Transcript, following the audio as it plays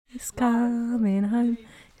He's coming home.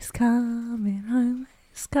 He's coming home.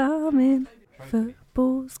 He's coming.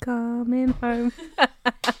 Football's coming home.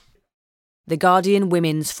 The Guardian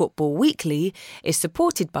Women's Football Weekly is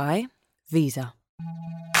supported by Visa.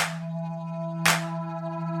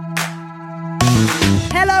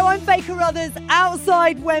 Hello, I'm Faye Carruthers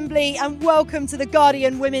outside Wembley and welcome to the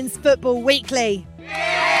Guardian Women's Football Weekly.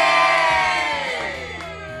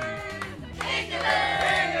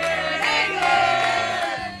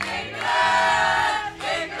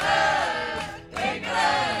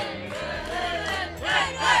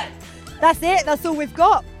 That's it, that's all we've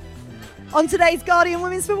got on today's Guardian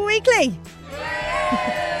Women's Football Weekly.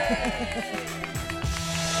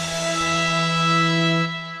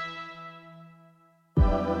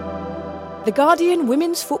 The Guardian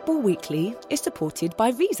Women's Football Weekly is supported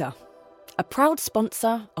by Visa, a proud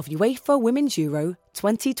sponsor of UEFA Women's Euro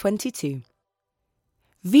 2022.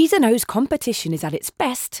 Visa knows competition is at its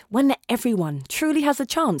best when everyone truly has a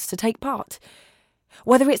chance to take part.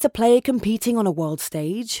 Whether it's a player competing on a world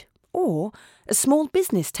stage or a small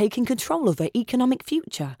business taking control of their economic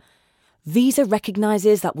future, Visa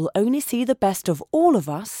recognises that we'll only see the best of all of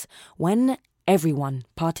us when everyone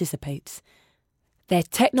participates. Their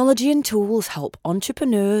technology and tools help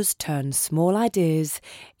entrepreneurs turn small ideas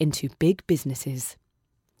into big businesses,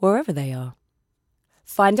 wherever they are.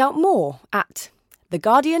 Find out more at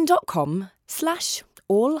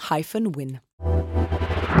theguardian.com/all-win.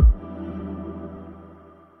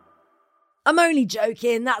 I'm only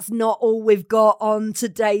joking, that's not all we've got on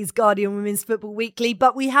today's Guardian Women's Football Weekly,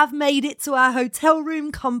 but we have made it to our hotel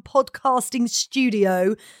room come podcasting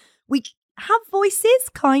studio. We have voices,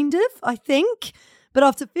 kind of, I think. But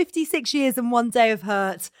after 56 years and one day of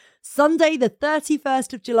hurt, Sunday the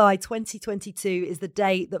 31st of July 2022 is the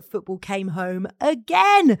day that football came home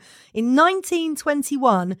again. In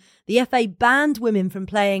 1921, the FA banned women from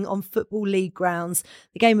playing on Football League grounds.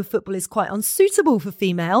 The game of football is quite unsuitable for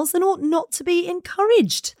females and ought not to be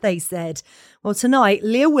encouraged, they said. Well, tonight,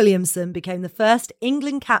 Liew Williamson became the first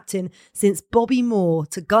England captain since Bobby Moore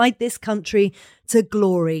to guide this country to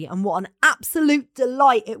glory. And what an absolute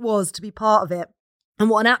delight it was to be part of it.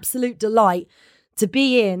 And what an absolute delight to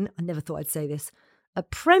be in, I never thought I'd say this, a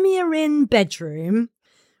Premier Inn bedroom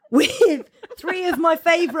with three of my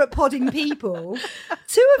favourite podding people,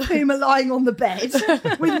 two of whom are lying on the bed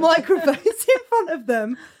with microphones in front of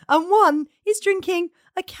them, and one is drinking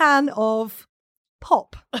a can of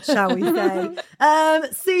pop, shall we say.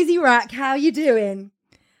 Susie Wrack, how are you doing?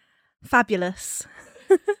 Fabulous.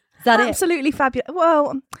 Is that it? Absolutely fabulous.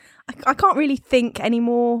 Well, I can't really think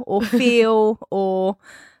anymore or feel or,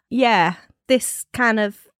 this can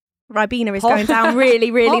of Ribena is going down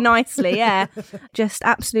really, really nicely. Yeah, just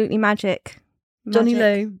absolutely magic. Johnny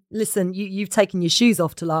Liew, listen, you've taken your shoes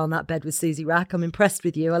off to lie on that bed with Susie Wrack. I'm impressed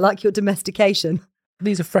with you. I like your domestication.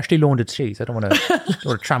 These are freshly laundered sheets. I don't want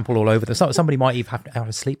to trample all over them. Somebody might even have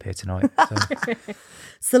to sleep here tonight. So.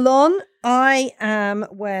 Ceylon, I am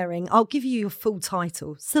wearing, I'll give you your full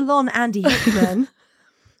title, Ceylon Andi Hickman.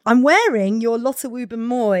 I'm wearing your Lotte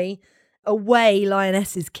Wubben-Moy away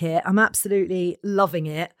Lionesses kit. I'm absolutely loving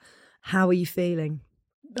it. How are you feeling?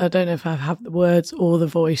 I don't know if I have the words or the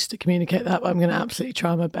voice to communicate that, but I'm going to absolutely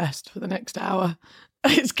try my best for the next hour.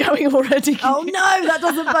 It's going already. Oh no, that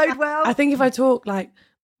doesn't bode well. I think if I talk like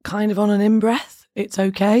kind of on an in-breath, it's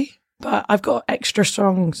okay. But I've got extra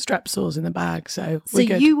strong strepsils in the bag, so we're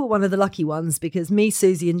good. You were one of the lucky ones because me,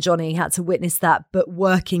 Susie and Johnny had to witness that, but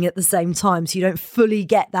working at the same time. So you don't fully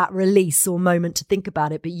get that release or moment to think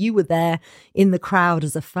about it. But you were there in the crowd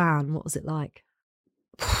as a fan. What was it like?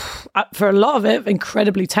 For a lot of it,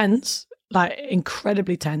 incredibly tense. I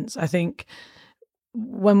think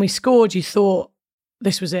when we scored, you thought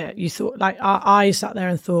this was it. You thought, I sat there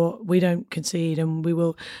and thought, we don't concede and we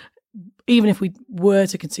will... Even if we were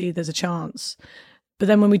to concede, there's a chance. But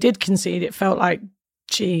then when we did concede, it felt like,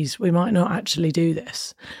 geez, we might not actually do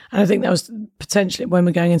this. And I think that was potentially when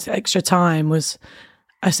we're going into extra time was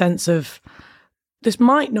a sense of this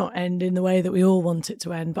might not end in the way that we all want it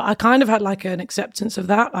to end. But I kind of had like an acceptance of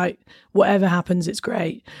that. Like whatever happens, it's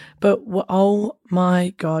great. But oh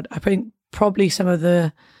my God, I think probably some of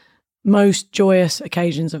the most joyous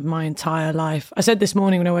occasions of my entire life. I said this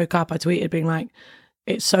morning when I woke up, I tweeted being like,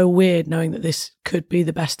 it's so weird knowing that this could be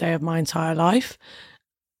the best day of my entire life.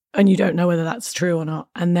 And you don't know whether that's true or not.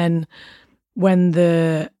 And then when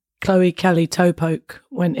the Chloe Kelly toe poke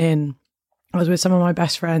went in, I was with some of my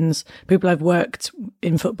best friends, people I've worked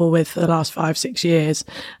in football with for the last 5-6 years.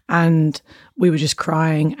 And we were just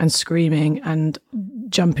crying and screaming and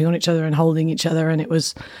jumping on each other and holding each other. And it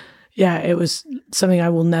was something I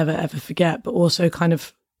will never, ever forget, but also kind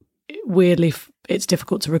of weirdly, it's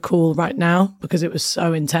difficult to recall right now because it was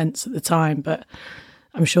so intense at the time, but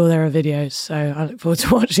I'm sure there are videos, so I look forward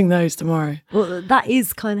to watching those tomorrow. Well, that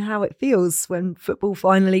is kind of how it feels when football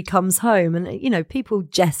finally comes home. And, you know, people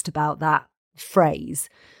jest about that phrase,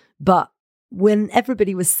 but when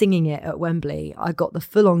everybody was singing it at Wembley, I got the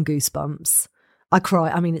full-on goosebumps. I cry.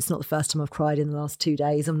 I mean, it's not the first time I've cried in the last 2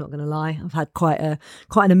 days. I'm not going to lie. I've had quite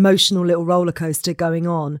an emotional little roller coaster going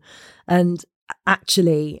on. And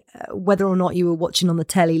actually, whether or not you were watching on the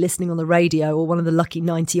telly, listening on the radio, or one of the lucky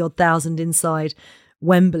 90-odd thousand inside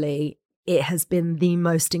Wembley, it has been the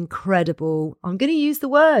most incredible, I'm going to use the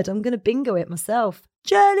word, I'm going to bingo it myself,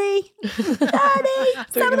 journey,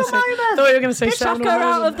 seminal moment. I thought you were going to say seminal moment.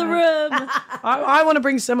 Out of the room. I want to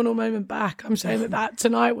bring seminal moment back. I'm saying that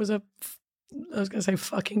tonight was I was going to say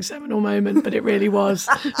fucking seminal moment, but it really was.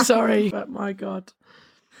 Sorry, but my God.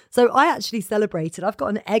 So I actually celebrated. I've got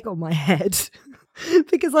an egg on my head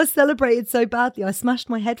because I celebrated so badly. I smashed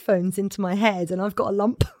my headphones into my head and I've got a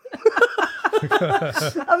lump.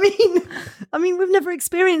 I mean, we've never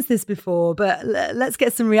experienced this before, but let's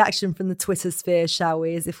get some reaction from the Twitter sphere, shall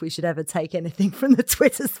we? As if we should ever take anything from the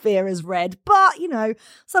Twitter sphere as read. But, you know,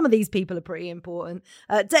 some of these people are pretty important.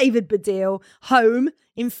 David Badil, home.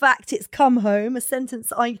 In fact, it's come home. A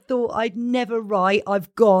sentence I thought I'd never write.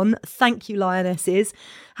 I've gone. Thank you, Lionesses.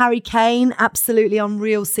 Harry Kane, absolutely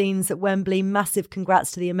unreal scenes at Wembley. Massive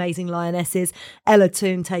congrats to the amazing Lionesses. Ella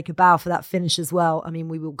Toon, take a bow for that finish as well. I mean,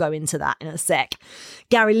 we will go into that in a sec.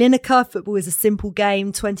 Gary Lineker, football is a simple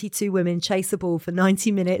game. 22 women chase a ball for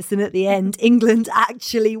 90 minutes and at the end, England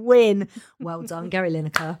actually win. Well done, Gary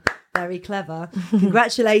Lineker. Very clever.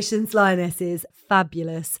 Congratulations, Lionesses.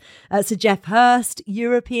 Fabulous. Sir Jeff Hurst,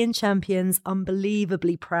 European champions,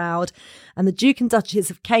 unbelievably proud. And the Duke and Duchess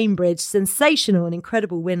of Cambridge, sensational and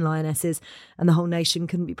incredible win, Lionesses. And the whole nation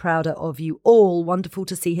couldn't be prouder of you all. Wonderful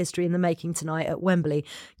to see history in the making tonight at Wembley.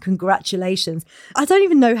 Congratulations. I don't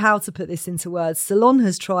even know how to put this into words. Ceylon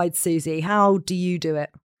has tried, Susie. How do you do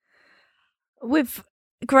it? With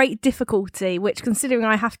great difficulty, which, considering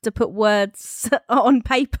I have to put words on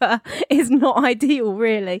paper, is not ideal,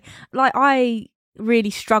 really. Like, I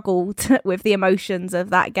really struggled with the emotions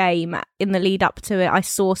of that game in the lead up to it. I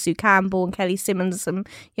saw Sue Campbell and Kelly Simmons, some,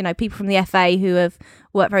 you know, people from the FA who have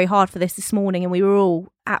worked very hard for this morning, and we were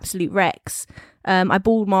all absolute wrecks. I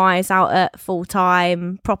bawled my eyes out at full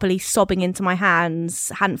time, properly sobbing into my hands,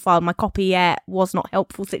 hadn't filed my copy yet, was not a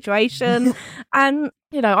helpful situation. And,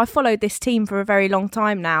 you know, I followed this team for a very long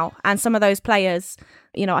time now. And some of those players,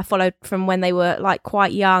 you know, I followed from when they were like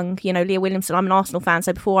quite young. You know, Leah Williamson, I'm an Arsenal fan.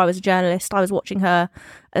 So before I was a journalist, I was watching her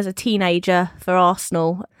as a teenager for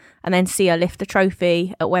Arsenal, and then see her lift a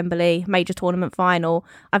trophy at Wembley, major tournament final.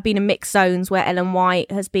 I've been in mixed zones where Ellen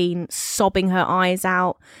White has been sobbing her eyes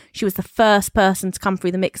out. She was the first person to come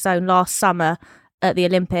through the mixed zone last summer at the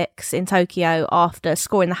Olympics in Tokyo after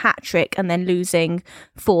scoring the hat-trick and then losing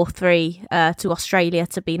 4-3 to Australia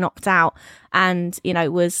to be knocked out. And, you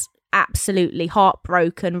know, was absolutely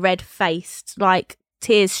heartbroken, red-faced, like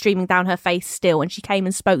tears streaming down her face still. And she came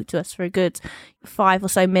and spoke to us for a good 5 or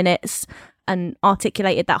so minutes and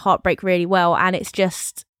articulated that heartbreak really well. And it's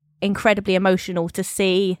just incredibly emotional to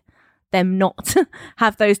see them not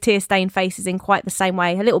have those tear-stained faces in quite the same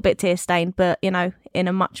way. A little bit tear-stained, but, you know, in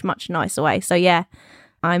a much, much nicer way. So, yeah,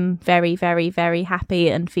 I'm very, very, very happy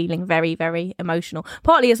and feeling very, very emotional.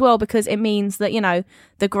 Partly as well because it means that, you know,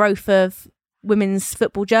 the growth of women's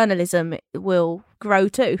football journalism will grow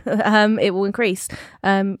too. It will increase.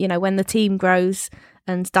 You know, when the team grows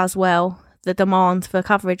and does well, the demand for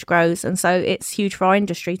coverage grows, and so it's huge for our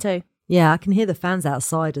industry too. Yeah, I can hear the fans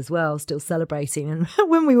outside as well, still celebrating. And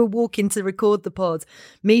when we were walking to record the pod,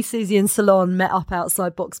 me, Susie and Ceylon met up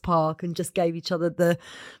outside Box Park and just gave each other the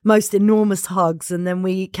most enormous hugs. And then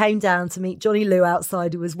we came down to meet Johnny Liew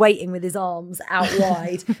outside, who was waiting with his arms out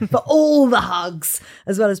wide for all the hugs,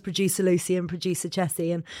 as well as producer Lucy and producer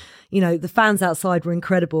Chessie. And, you know, the fans outside were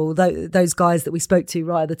incredible. Those guys that we spoke to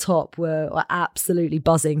right at the top were absolutely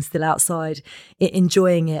buzzing, still outside,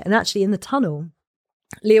 enjoying it. And actually in the tunnel,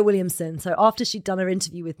 Leah Williamson, so after she'd done her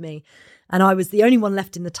interview with me and I was the only one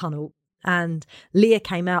left in the tunnel, and Leah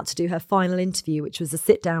came out to do her final interview, which was a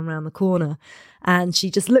sit down round the corner, and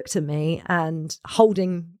she just looked at me and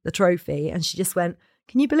holding the trophy, and she just went,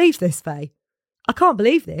 "Can you believe this, Faye? I can't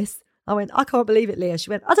believe this." I went, "I can't believe it, Leah." She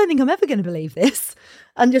went, "I don't think I'm ever going to believe this,"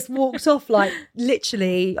 and just walked off like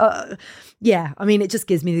literally. Yeah, I mean, it just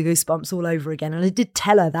gives me the goosebumps all over again. And I did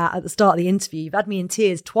tell her that at the start of the interview. You've had me in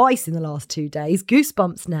tears twice in the last 2 days.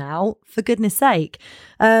 Goosebumps now, for goodness sake.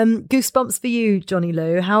 Goosebumps for you, Johnny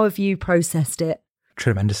Liew. How have you processed it?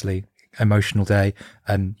 Tremendously emotional day,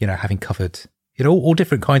 and, you know, having covered all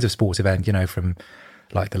different kinds of sports events, from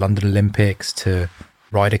like the London Olympics to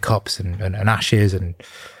Ryder Cups and Ashes and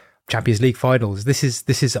Champions League finals. This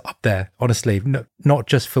is up there, honestly, not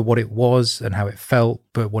just for what it was and how it felt,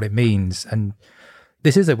 but what it means. And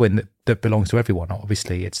this is a win that belongs to everyone.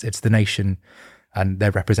 Obviously, it's the nation, and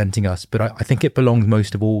they're representing us. But I think it belongs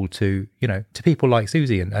most of all to people like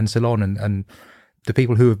Susie and Ceylon and the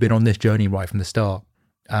people who have been on this journey right from the start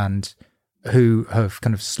and who have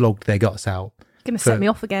kind of slogged their guts out. Going to set me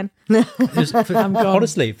off again.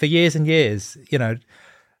 Honestly, for years and years,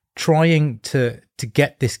 trying to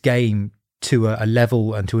get this game to a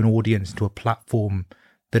level and to an audience, to a platform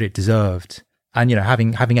that it deserved. And,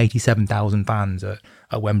 having 87,000 fans at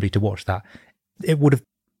Wembley to watch that, it would have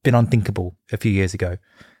been unthinkable a few years ago.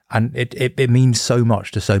 And it means so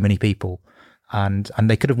much to so many people. And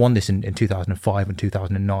they could have won this in 2005 and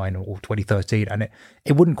 2009 or 2013, and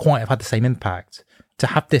it wouldn't quite have had the same impact. To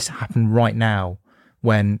have this happen right now,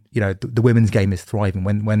 when the women's game is thriving,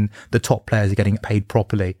 when the top players are getting paid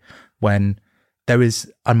properly, when there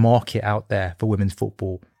is a market out there for women's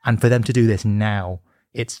football, and for them to do this now,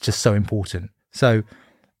 it's just so important. So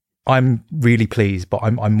I'm really pleased, but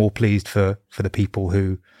I'm more pleased for the people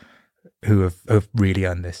who have really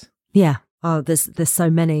earned this. Yeah. Oh, there's so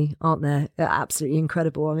many, aren't there? They're absolutely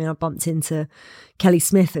incredible. I mean, I bumped into Kelly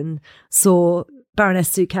Smith and saw Baroness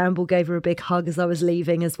Sue Campbell, gave her a big hug as I was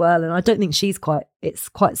leaving as well. And I don't think it's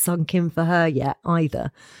quite sunk in for her yet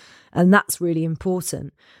either. And that's really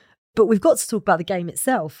important. But we've got to talk about the game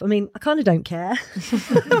itself. I mean, I kind of don't care.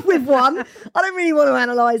 We've won. I don't really want to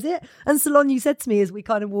analyse it. And Ceylon, you said to me as we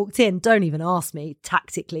kind of walked in, don't even ask me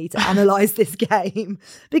tactically to analyse this game,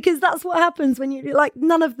 because that's what happens when you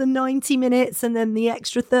none of the 90 minutes and then the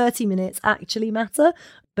extra 30 minutes actually matter.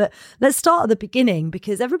 But let's start at the beginning,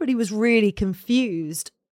 because everybody was really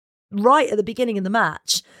confused right at the beginning of the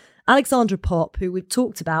match. Alexandra Popp, who we've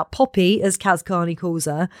talked about, Poppy, as Kaz Carney calls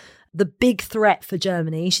her, the big threat for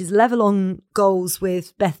Germany. She's level on goals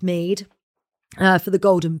with Beth Mead for the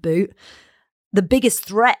Golden Boot. The biggest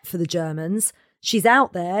threat for the Germans. She's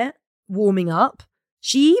out there warming up.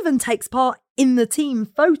 She even takes part in the team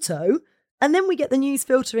photo. And then we get the news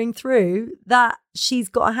filtering through that she's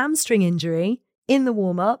got a hamstring injury in the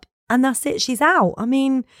warm-up. And that's it. She's out. I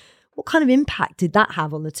mean, what kind of impact did that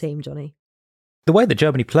have on the team, Johnny? The way that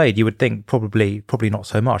Germany played, you would think probably not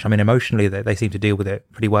so much. I mean, emotionally, they seemed to deal with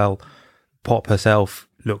it pretty well. Pop herself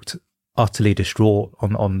looked utterly distraught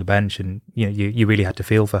on the bench, and you really had to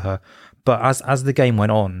feel for her. But as the game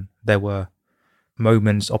went on, there were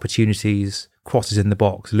moments, opportunities, crosses in the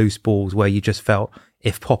box, loose balls, where you just felt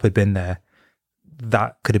if Pop had been there,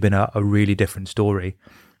 that could have been a really different story.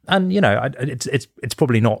 And it's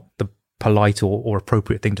probably not the polite or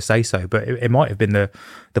appropriate thing to say so, but it might have been the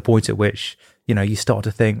point at which you start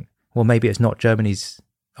to think, well, maybe it's not Germany's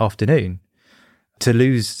afternoon. To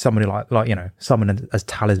lose somebody like someone as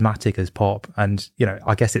talismanic as Pop, and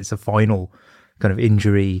I guess it's a final kind of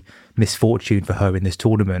injury misfortune for her in this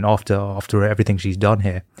tournament after everything she's done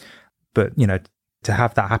here. But to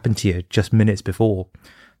have that happen to you just minutes before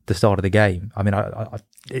the start of the game, I mean,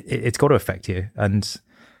 it's got to affect you, and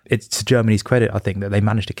it's to Germany's credit, I think, that they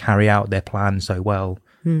managed to carry out their plan so well.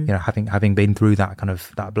 Having been through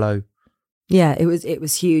that blow. Yeah, it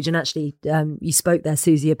was huge. And actually, you spoke there,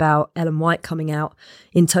 Susie, about Ellen White coming out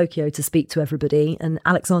in Tokyo to speak to everybody. And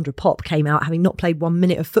Alexandra Popp came out having not played 1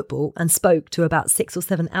 minute of football and spoke to about 6 or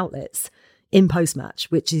 7 outlets in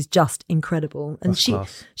post-match, which is just incredible. And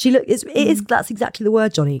that's she looked, that's exactly the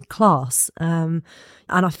word, Johnny, class. And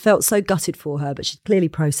I felt so gutted for her, but she clearly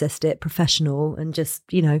processed it, professional, and just,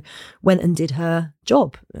 went and did her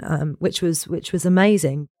job, which was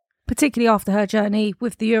amazing. Particularly after her journey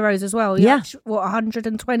with the Euros as well. Yeah.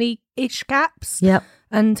 120-ish caps? Yep.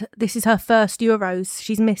 And this is her first Euros.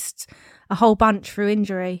 She's missed a whole bunch through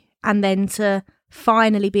injury. And then to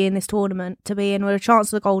finally be in this tournament, to be in with a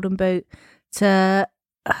chance of the Golden Boot, to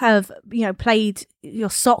have, played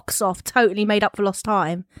your socks off, totally made up for lost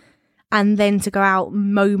time, and then to go out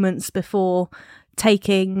moments before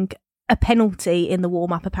taking a penalty in the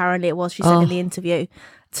warm-up, apparently it was, she said in the interview,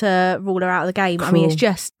 to rule her out of the game. Cruel. I mean, it's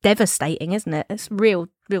just devastating, isn't it? It's real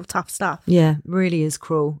tough stuff. Yeah, really is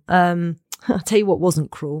cruel. I'll tell you what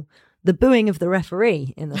wasn't cruel. The booing of the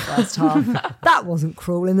referee in the first half. That wasn't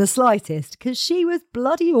cruel in the slightest, because she was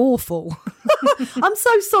bloody awful. I'm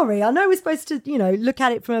so sorry. I know we're supposed to, look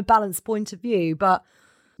at it from a balanced point of view, but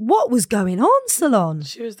what was going on, Ceylon?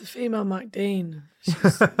 She was the female Mike Dean. She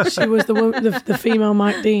was the female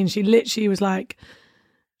Mike Dean. She literally was like,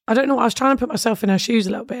 I don't know. I was trying to put myself in her shoes a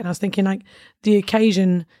little bit, and I was thinking, the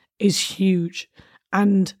occasion is huge,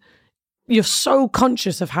 and you're so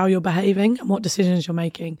conscious of how you're behaving and what decisions you're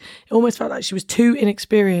making. It almost felt like she was too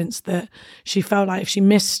inexperienced, that she felt like if she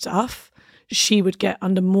missed stuff, she would get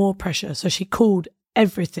under more pressure. So she called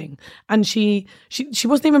everything, and she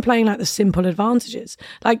wasn't even playing like the simple advantages.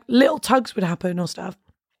 Like little tugs would happen or stuff,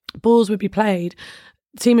 balls would be played,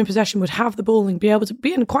 team in possession would have the ball and be able to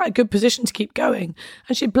be in quite a good position to keep going,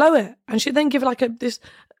 and she'd blow it, and she'd then give like this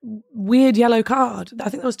weird yellow card. I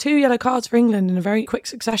think there was 2 yellow cards for England in a very quick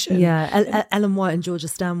succession. Yeah, Ellen White and Georgia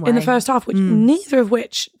Stanway in the first half, which neither of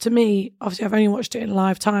which, to me, obviously I've only watched it in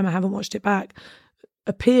live time, I haven't watched it back,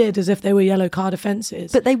 appeared as if they were yellow card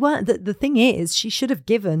offences. But they weren't. The thing is, she should have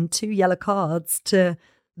given 2 yellow cards to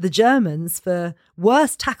the Germans for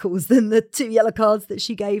worse tackles than the 2 yellow cards that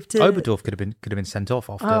she gave to Oberdorf could have been sent off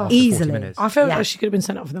after easily 40 minutes. I feel like she could have been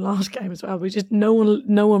sent off in the last game as well. We just no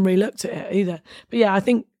one really looked at it either. But yeah, I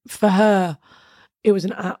think for her it was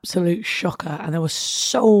an absolute shocker, and there was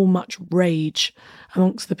so much rage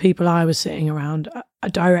amongst the people I was sitting around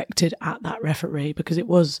directed at that referee, because it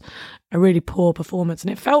was a really poor performance,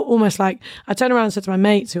 and it felt almost like, I turned around and said to my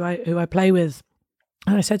mates who I play with,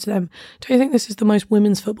 and I said to them, do you think this is the most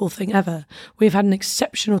women's football thing ever? We've had an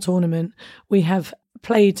exceptional tournament. We have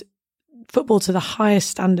played football to the highest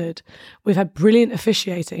standard. We've had brilliant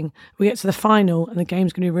officiating. We get to the final and the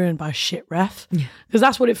game's going to be ruined by a shit ref. Because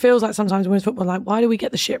that's what it feels like sometimes in women's football. Like, why do we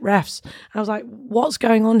get the shit refs? And I was like, what's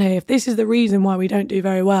going on here? If this is the reason why we don't do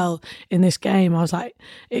very well in this game, I was like,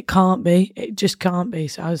 it can't be. It just can't be.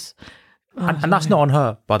 So I was... And that's not on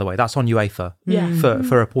her, by the way. That's on UEFA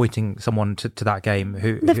for appointing someone to that game.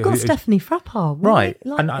 They've got Stephanie Frappart, right?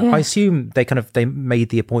 And I assume they made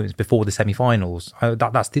the appointments before the semi-finals.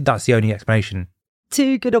 That's the only explanation.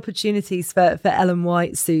 2 good opportunities for Ellen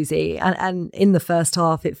White, Susie, and in the first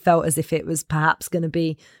half it felt as if it was perhaps going to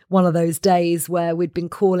be one of those days where we'd been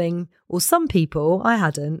calling, or some people, I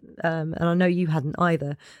hadn't, and I know you hadn't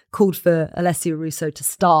either, called for Alessia Russo to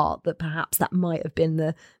start, that perhaps that might have been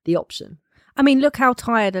the option. I mean, look how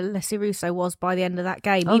tired Alessia Russo was by the end of that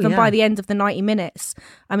game, by the end of the 90 minutes.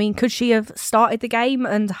 I mean, could she have started the game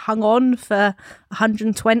and hung on for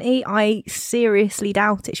 120? I seriously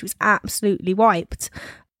doubt it. She was absolutely wiped.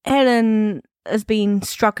 Ellen has been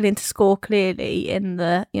struggling to score clearly in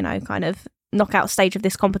the, kind of knockout stage of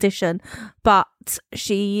this competition, but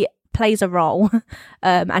she plays a role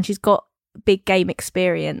and she's got big game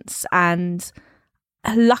experience, and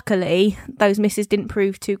luckily those misses didn't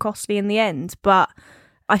prove too costly in the end. But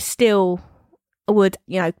I still would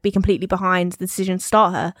be completely behind the decision to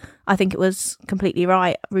start her. I think it was completely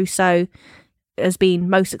right. Russo has been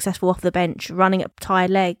most successful off the bench, running at tired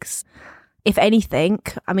legs. If anything,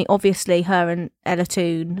 I mean, obviously her and Ella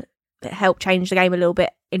Toone helped change the game a little bit,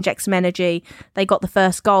 inject some energy. They got the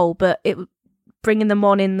first goal, but bringing them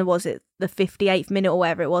on in the 58th minute or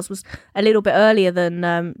whatever it was a little bit earlier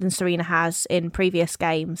than Serena has in previous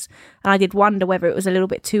games. And I did wonder whether it was a little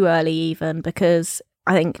bit too early even, because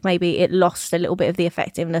I think maybe it lost a little bit of the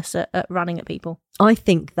effectiveness at running at people. I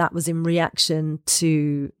think that was in reaction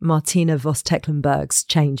to Martina Voss-Tecklenburg's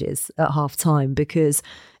changes at half-time, because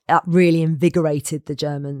that really invigorated the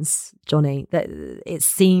Germans, Johnny. That it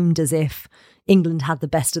seemed as if England had the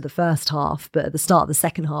best of the first half, but at the start of the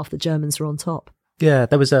second half, the Germans were on top. Yeah,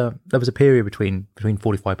 there was a period between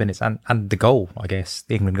 45 minutes and the goal, I guess,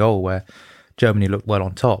 the England goal, where Germany looked well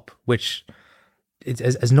on top, which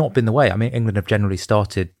has not been the way. I mean, England have generally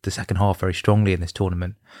started the second half very strongly in this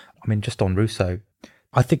tournament. I mean, just on Russo,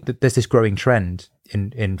 I think that there's this growing trend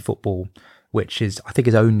in football, which is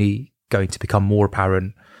only going to become more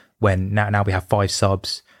apparent when now we have 5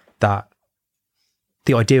 subs, that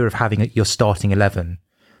the idea of having your starting 11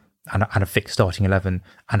 and a fixed starting 11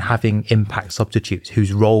 and having impact substitutes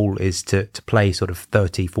whose role is to play sort of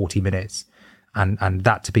 30, 40 minutes and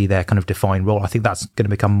that to be their kind of defined role. I think that's going to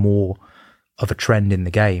become more of a trend in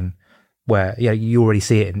the game, where you already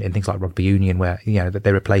see it in things like rugby union, where that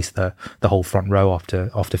they replace the whole front row after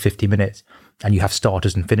 50 minutes, and you have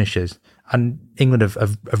starters and finishers. And England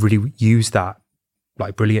have really used that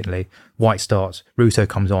like brilliantly. White starts, Russo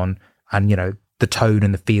comes on, and the tone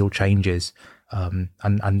and the feel changes,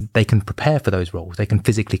 and they can prepare for those roles. They can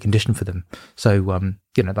physically condition for them. So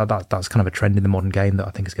that's kind of a trend in the modern game that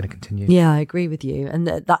I think is going to continue. Yeah, I agree with you. And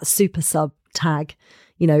that super sub tag,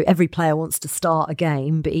 every player wants to start a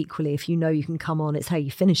game, but equally, if you can come on, it's how you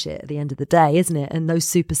finish it at the end of the day, isn't it? And those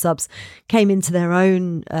super subs came into their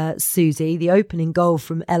own, Susie. The opening goal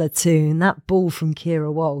from Ella Toone, that ball from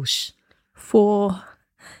Keira Walsh. It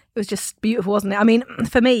was just beautiful, wasn't it? I mean,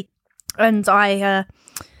 for me, and I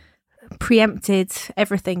preempted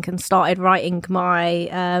everything and started writing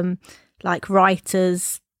my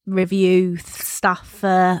writer's review stuff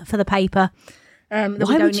for the paper. Why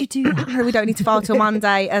would you do that? We don't need to file till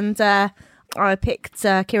Monday, and I picked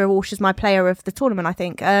Kira Walsh as my player of the tournament, I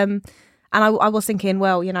think. And I was thinking,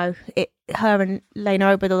 well, her and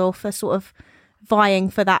Lena Oberdorf are sort of vying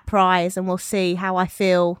for that prize, and we'll see how I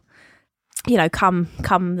feel, come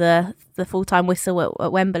the full-time whistle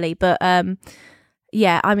at Wembley. But I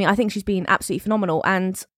think she's been absolutely phenomenal.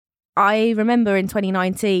 And I remember in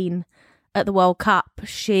 2019 at the World Cup,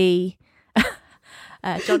 she...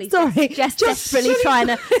 Johnny's just desperately trying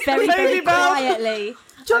to very quietly.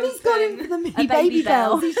 Johnny's gone in for the baby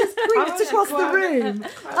bells. He's just creeped across the room. And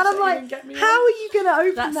I'm like, how are you going to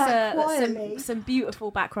open that quietly? That's some beautiful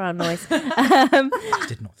background noise. I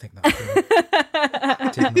did not think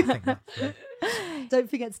that. Don't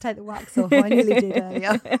forget to take the wax off. I nearly did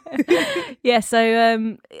earlier. Yeah, so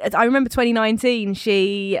I remember 2019,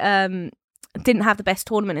 she... didn't have the best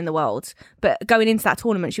tournament in the world, but going into that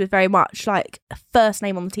tournament she was very much like first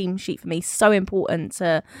name on the team sheet for me, so important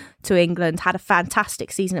to England, had a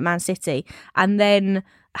fantastic season at Man City, and then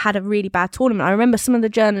had a really bad tournament. I remember some of the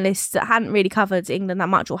journalists that hadn't really covered England that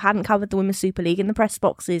much or hadn't covered the Women's Super League in the press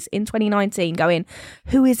boxes in 2019 going,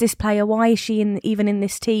 who is this player? Why is she even in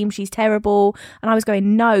this team? She's terrible. And I was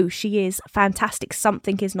going, no, she is fantastic.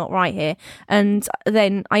 Something is not right here. And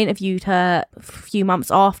then I interviewed her a few months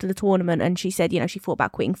after the tournament, and she said, she thought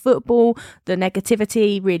about quitting football. The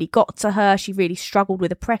negativity really got to her. She really struggled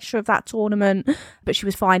with the pressure of that tournament, but she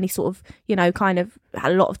was finally sort of, kind of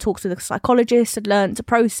had a lot of talks with a psychologist, had learned to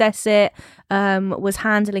process it, was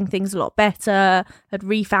handling things a lot better, had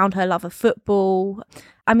refound her love of football.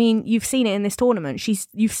 I mean, you've seen it in this tournament.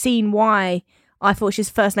 You've seen why I thought she's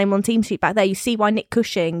first name on team sheet back there. You see why Nick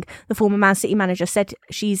Cushing, the former Man City manager, said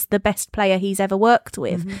she's the best player he's ever worked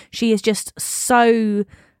with. Mm-hmm. She is just so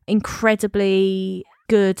incredibly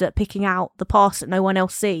good at picking out the pass that no one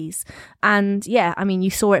else sees. And you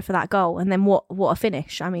saw it for that goal, and then what a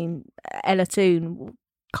finish. I mean, Ella Toone,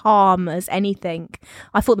 calm as anything.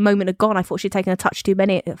 I thought the moment had gone. I thought she'd taken a touch too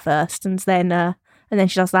many at first, and then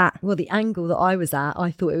she does that. Well, the angle that I was at,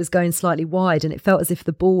 I thought it was going slightly wide, and it felt as if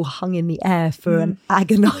the ball hung in the air for an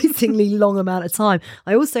agonisingly long amount of time.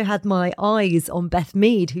 I also had my eyes on Beth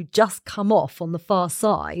Mead, who'd just come off on the far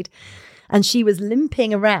side, and she was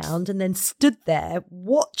limping around and then stood there,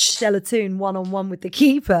 watched Ella Toone one-on-one with the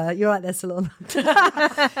keeper. You're right there, Ceylon.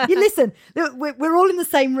 You listen, we're all in the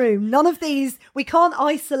same room. None of these, we can't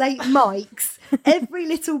isolate mics. Every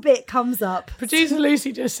little bit comes up. Producer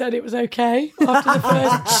Lucy just said it was okay after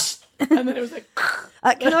the first... And then it was like...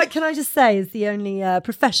 Can I just say, as the only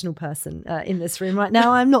professional person in this room right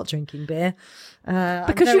now, I'm not drinking beer.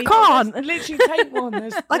 Because you can't. Literally take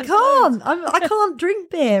one. I can't. I can't drink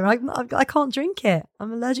beer. I can't drink it.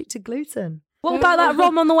 I'm allergic to gluten. What about that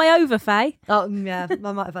rum on the way over, Faye? Oh, yeah.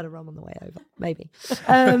 I might have had a rum on the way over. Maybe.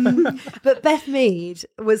 But Beth Mead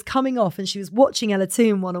was coming off and she was watching Ella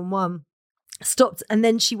Toone one-on-one. Stopped, and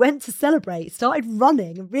then she went to celebrate, started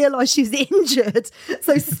running and realised she was injured,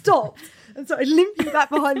 so stopped and started limping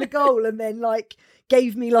back behind the goal, and then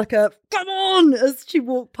gave me a come on as she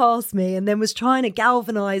walked past me, and then was trying to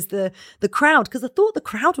galvanise the crowd, because I thought the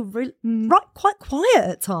crowd were really, quite quiet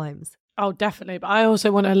at times. Oh, definitely. But I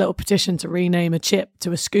also want a little petition to rename a chip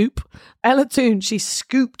to a scoop. Ella Toone, she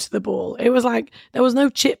scooped the ball. It was like there was no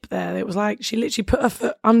chip there. It was like she literally put her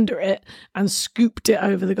foot under it and scooped it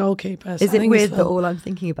over the goalkeeper. So is it weird that all I'm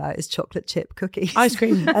thinking about is chocolate chip cookies? Ice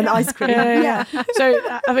cream. And ice cream. Yeah.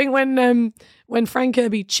 So I think when Frank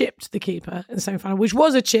Kirby chipped the keeper in the semi-final, which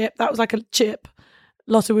was a chip, that was like a chip,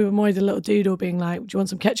 Lotta Weaver-Moy did a little doodle being like, do you want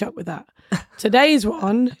some ketchup with that? Today's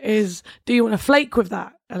one is, do you want a flake with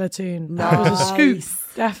that, Ella Toone? That was a scoop,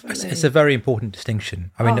 definitely. It's a very important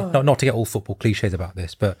distinction. I mean, not to get all football cliches about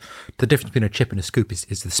this, but the difference between a chip and a scoop is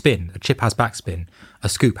the spin. A chip has backspin, a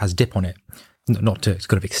scoop has dip on it. Not to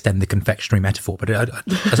kind of extend the confectionery metaphor, but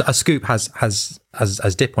a scoop has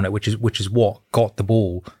dip on it, which is what got the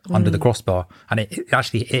ball under the crossbar, and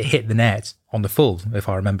it hit the net on the full, if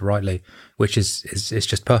I remember rightly, which is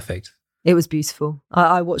just perfect. It was beautiful.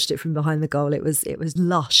 I watched it from behind the goal. It was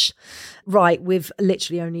lush. Right, we've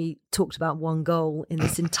literally only talked about one goal in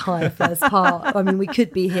this entire first part. I mean, we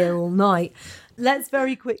could be here all night. Let's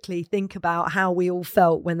very quickly think about how we all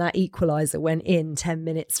felt when that equaliser went in 10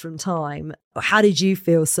 minutes from time. How did you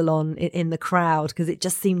feel, Ceylon, in the crowd? Because it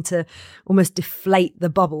just seemed to almost deflate the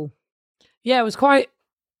bubble. Yeah, it was quite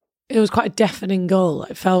a deafening goal.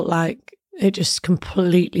 It felt like it just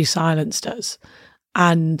completely silenced us.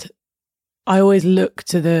 And I always look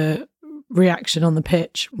to the reaction on the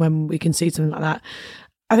pitch when we can see something like that.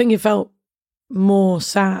 I think it felt more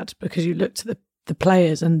sad because you look to the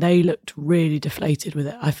players, and they looked really deflated with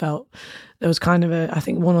it. I felt there was kind of I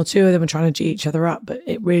think one or two of them were trying to G each other up, but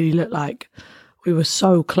it really looked like we were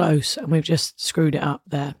so close and we've just screwed it up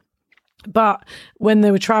there. But when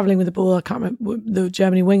they were travelling with the ball, I can't remember, the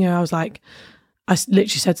Germany winger, I literally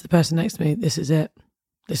said to the person next to me, this is it.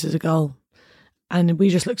 This is a goal. And we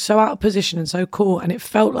just looked so out of position and so caught, and it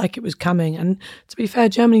felt like it was coming. And to be fair,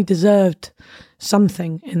 Germany deserved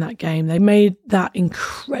something in that game. They made that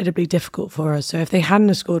incredibly difficult for us. So if they hadn't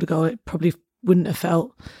have scored a goal, it probably wouldn't have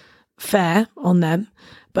felt fair on them.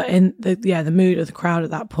 But in the mood of the crowd at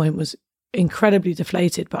that point was incredibly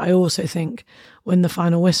deflated. But I also think when the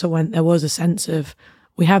final whistle went, there was a sense of,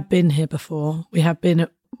 we have been here before. We have been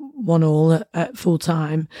at 1-1 at full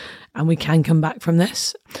time, and we can come back from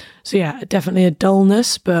this. So yeah, definitely a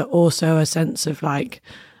dullness, but also a sense of like,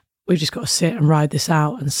 we've just got to sit and ride this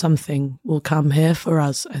out, and something will come here for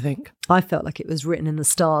us, I think. I felt like it was written in the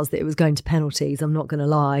stars that it was going to penalties. I'm not going to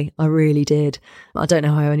lie. I really did. I don't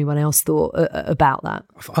know how anyone else thought about that.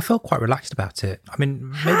 I felt quite relaxed about it. I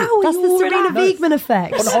mean, maybe that's the Serena Wiegman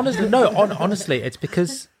effect. Honestly, it's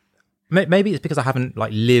because maybe it's because I haven't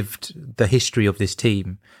like lived the history of this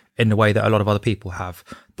team in the way that a lot of other people have.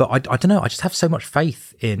 But I don't know. I just have so much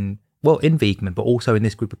faith in Wiegman, but also in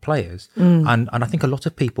this group of players. And I think a lot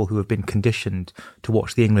of people who have been conditioned to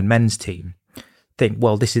watch the England men's team think,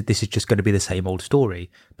 well, this is just going to be the same old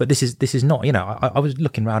story. But this is not. You know, I was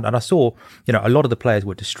looking around and I saw, you know, a lot of the players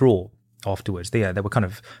were distraught afterwards. They were kind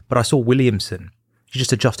of. But I saw Williamson. She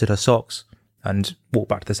just adjusted her socks and walked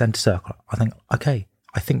back to the centre circle. I think, okay,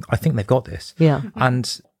 I think they've got this. Yeah.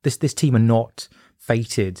 And this team are not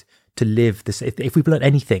fated to live this. If we've learned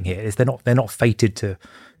anything here, is they're not fated to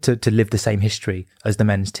live the same history as the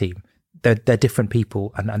men's team. They're different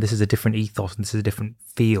people, and this is a different ethos, and this is a different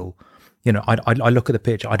feel. You know, I look at the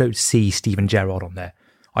pitch, I don't see Steven Gerrard on there.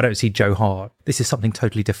 I don't see Joe Hart. This is something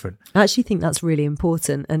totally different. I actually think that's really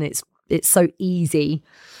important, and it's so easy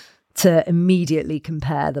to immediately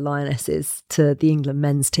compare the Lionesses to the England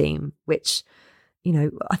men's team, which, you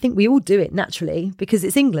know, I think we all do it naturally because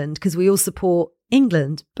it's England, because we all support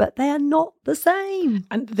England, but they are not the same.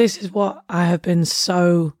 And this is what I have been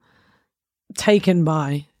so taken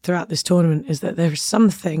by throughout this tournament, is that there is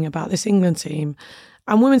something about this England team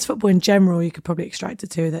and women's football in general, you could probably extract it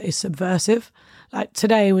to, that is subversive. Like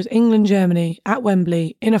today was England-Germany at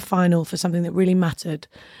Wembley in a final for something that really mattered.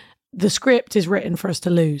 The script is written for us to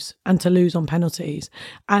lose, and to lose on penalties.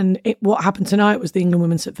 And what happened tonight was the England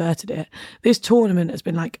women subverted it. This tournament has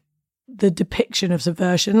been like the depiction of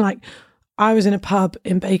subversion. Like, I was in a pub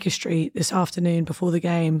in Baker Street this afternoon before the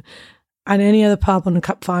game, and any other pub on a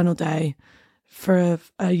cup final day for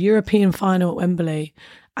a European final at Wembley,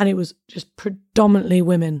 and it was just predominantly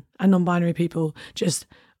women and non-binary people, just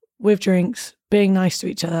with drinks, being nice to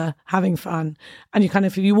each other, having fun. And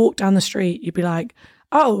if you walk down the street, you'd be like,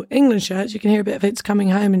 oh, England shirts, you can hear a bit of It's Coming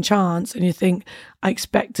Home in chants, and you think, I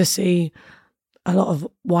expect to see a lot of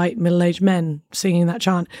white middle-aged men singing that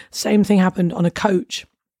chant. Same thing happened on a coach.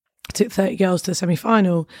 I took 30 girls to the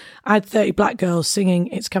semi-final. I had 30 black girls singing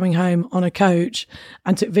It's Coming Home on a coach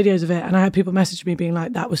and took videos of it. And I had people message me being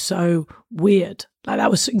like, that was so weird. Like,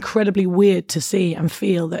 that was incredibly weird to see and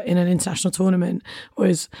feel that in an international tournament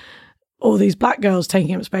was all these black girls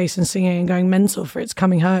taking up space and singing and going mental for It's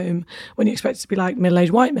Coming Home, when you expect it to be like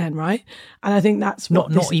middle-aged white men, right? And I think that's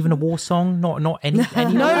not even a war song, not any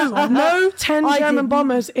no 10 German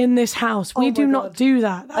bombers in this house. We do not do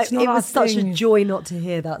that. That's not our thing. It was such a joy not to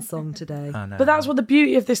hear that song today. But that's what the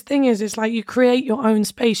beauty of this thing is. It's like you create your own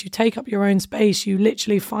space, you take up your own space, you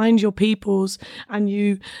literally find your peoples, and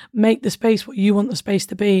you make the space what you want the space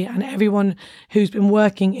to be. And everyone who's been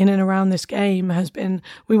working in and around this game has been,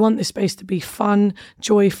 we want this space to be fun,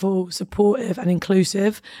 joyful, supportive and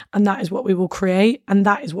inclusive, and that is what we will create, and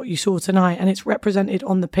that is what you saw tonight. And it's represented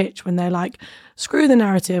on the pitch when they're like, screw the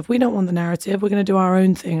narrative, we don't want the narrative, we're going to do our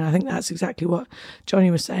own thing. And I think that's exactly what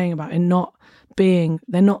Johnny was saying about it not being,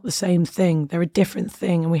 they're not the same thing, they're a different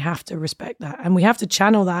thing, and we have to respect that and we have to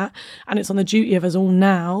channel that, and it's on the duty of us all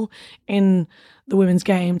now in the women's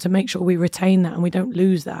game to make sure we retain that and we don't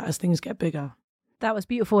lose that as things get bigger. That was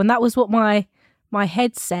beautiful, and that was what my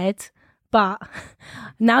head said. But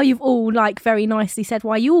now you've all very nicely said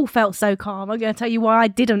why you all felt so calm. I'm going to tell you why I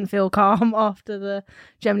didn't feel calm after the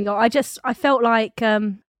Germany goal. I felt like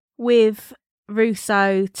with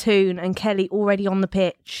Russo, Toon and Kelly already on the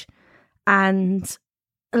pitch, and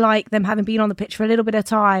like them having been on the pitch for a little bit of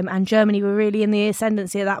time, and Germany were really in the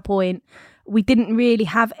ascendancy at that point, we didn't really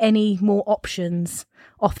have any more options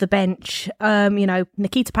off the bench.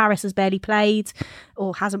 Nikita Paris has barely played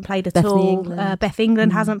or hasn't played at all. Beth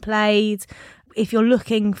England hasn't played. if you're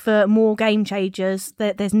looking for more game changers,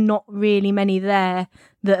 there's not really many there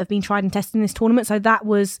that have been tried and tested in this tournament. So that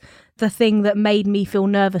was the thing that made me feel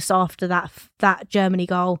nervous after that Germany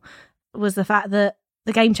goal, was the fact that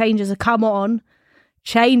the game changers had come on,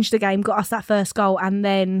 changed the game, got us that first goal, and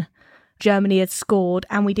then Germany had scored,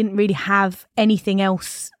 and we didn't really have anything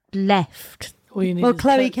else left. All you need Well, is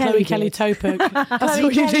Chloe Kelly toe poke.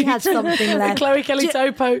 Chloe Kelly had something left. Chloe Kelly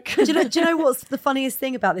toe poke. Do you know what's the funniest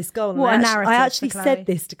thing about this goal? What a narrative I actually for Chloe. said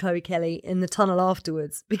this to Chloe Kelly in the tunnel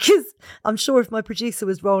afterwards, because I'm sure if my producer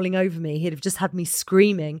was rolling over me, he'd have just had me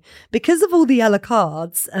screaming. Because of all the yellow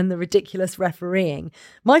cards and the ridiculous refereeing,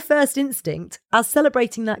 my first instinct, as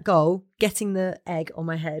celebrating that goal, getting the egg on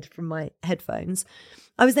my head from my headphones,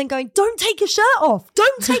 I was then going, don't take your shirt off.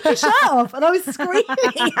 Don't take your shirt off. And I was screaming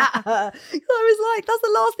at her. I was like, that's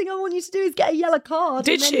the last thing I want you to do is get a yellow card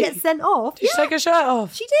Did and then she? get sent off. Did she take her shirt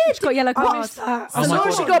off? She did. She got yellow I cards. missed that. Oh I my saw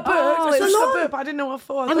God. she got booked. I saw she got Salon. booked, but I didn't know what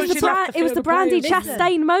for. I It thought was, she'd left it was the field Brandy playing.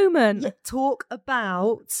 Chastain moment. Talk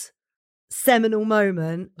about seminal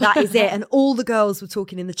moment. That is it. And all the girls were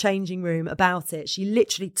talking in the changing room about it. She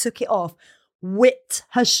literally took it off, whipped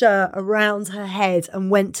her shirt around her head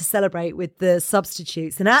and went to celebrate with the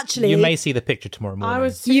substitutes. And actually, You may see the picture tomorrow morning. I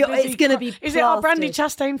was too busy it's going to be Is it our Brandy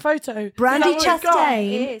plastered. Chastain photo? Brandy Is that what we've got?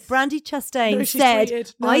 Chastain, Brandy Chastain No, she's said,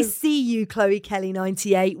 tweeted. No. I see you, Chloe Kelly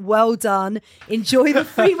 98. Well done. Enjoy the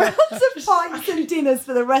 3 rounds of pints and dinners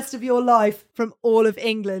for the rest of your life from all of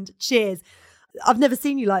England. Cheers. I've never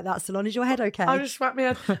seen you like that, Salon. Is your head okay? I just smacked my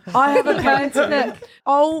head. I have a painting.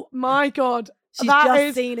 Oh my God. She's That just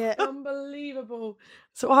is seen it. unbelievable.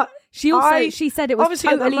 So She said it was obviously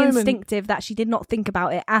at that totally moment- instinctive, that she did not think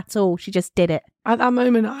about it at all. She just did it. at that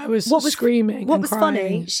moment, I was screaming. What and was crying.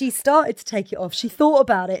 funny, she started to take it off. She thought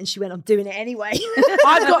about it and she went, I'm doing it anyway.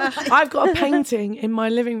 I've got a painting in my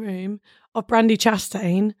living room of Brandy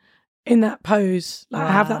Chastain in that pose. Like,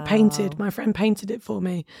 I have that painted. My friend painted it for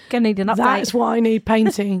me. Gonna need an update. That's what I need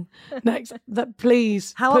painting next. That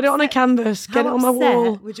please How put it on a upset- canvas, get it How on my upset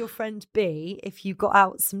wall. would your friend be if you got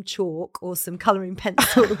out some chalk or some colouring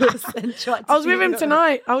pencils and tried to I was with do him your-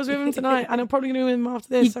 tonight. And I'm probably going to be with him after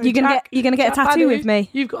this. So You're gonna get a Jack tattoo Baddy, with me.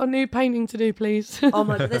 You've got a new painting to do, please. Oh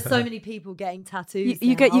my God, there's so many people getting tattoos.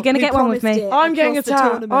 You're now. gonna We get one with promised me. it I'm getting a across the tattoo.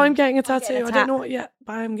 tournament. I'm getting a tattoo. getting a I tat. don't know what yet,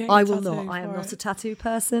 but I am getting I a will tattoo. not. I am for not it. a tattoo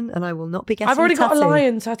person and I will not be getting I've already a got a tattoo.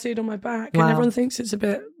 lion tattooed on my back, Wow. and everyone thinks it's a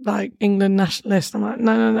bit like England nationalist. I'm like,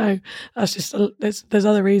 no. That's just there's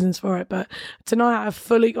other reasons for it. But tonight I've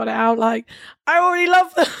fully got it out. Like, I already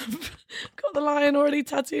love them. Got the lion already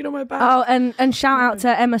tattooed on my back. Oh, and shout out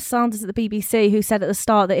to Emma Sanders at the BBC, who said at the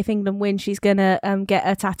start that if England wins, she's gonna get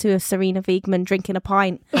a tattoo of Serena Wiegmann drinking a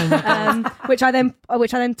pint, which I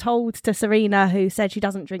then told to Serena, who said she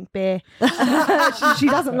doesn't drink beer, she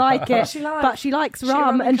doesn't like it, She likes? but she likes She rum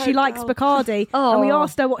rum and and she Coke likes girl. Bacardi. Oh. And we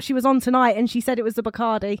asked her what she was on tonight, and she said it was the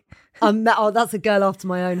Bacardi. That's a girl after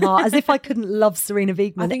my own heart. As if I couldn't love Serena I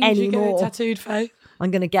Wiegmann think you should get anymore. it tattooed, Faye. I'm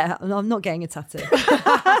going to get her. I'm not getting a tattoo.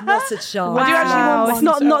 Not a chance. I do actually want It's one.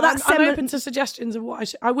 not- so not that I'm semi- open to suggestions of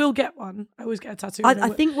what I will get one. I always get a tattoo. I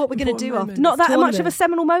think what we're going to do after Not that much of a tournament-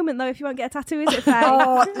 seminal moment, though, if you won't get a tattoo, is it, Faye?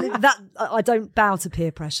 I don't bow to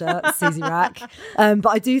peer pressure, Susie Wrack. But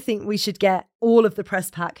I do think we should get all of the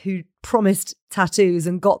press pack who promised tattoos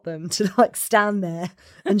and got them to like stand there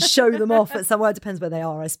and show them off at somewhere. It depends where they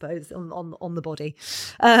are, I suppose, on the body.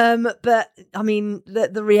 But I mean,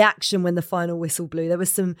 the reaction when the final whistle blew, there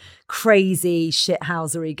was some crazy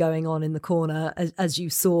shithousery going on in the corner, as you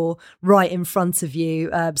saw right in front of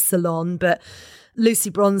you, Ceylon. But Lucy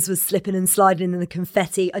Bronze was slipping and sliding in the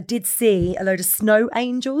confetti. I did see a load of snow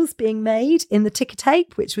angels being made in the ticker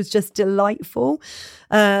tape, which was just delightful.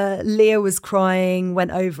 Liew was crying,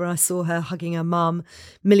 went over. I saw her hugging her mum.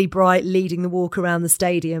 Millie Bright leading the walk around the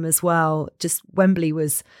stadium as well. Just Wembley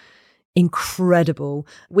was incredible.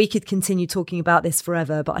 We could continue talking about this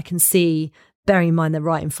forever, but I can see, bearing in mind they're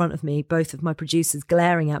right in front of me, both of my producers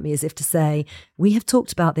glaring at me as if to say, we have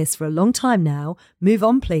talked about this for a long time now. Move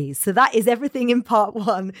on, please. So that is everything in part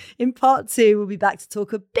one. In part two, we'll be back to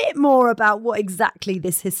talk a bit more about what exactly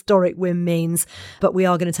this historic win means. But we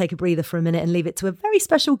are going to take a breather for a minute and leave it to a very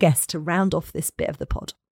special guest to round off this bit of the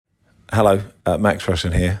pod. Hello, Max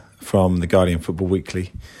Russian here from The Guardian Football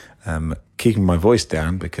Weekly. Keeping my voice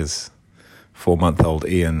down because 4-month-old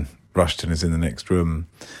Ian Rushton is in the next room.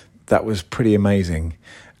 That was pretty amazing.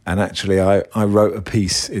 And actually, I wrote a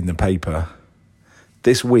piece in the paper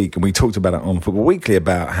this week, and we talked about it on Football Weekly,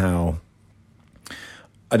 about how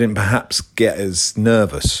I didn't perhaps get as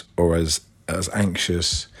nervous or as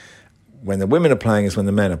anxious when the women are playing as when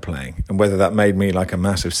the men are playing, and whether that made me like a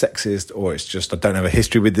massive sexist or it's just I don't have a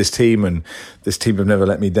history with this team and this team have never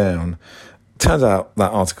let me down. turns out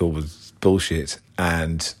that article was bullshit,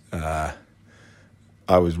 and I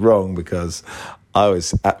was wrong because I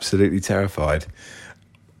was absolutely terrified.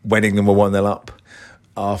 When England were 1-0 up,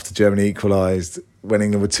 after Germany equalised, when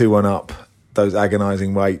England were 2-1 up, those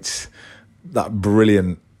agonising waits, that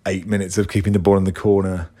brilliant 8 minutes of keeping the ball in the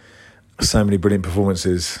corner, so many brilliant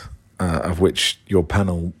performances, of which your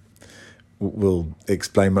panel will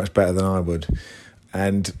explain much better than I would.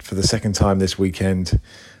 And for the second time this weekend,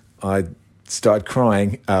 I started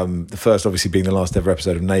crying. The first, obviously, being the last ever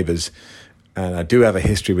episode of Neighbours. And I do have a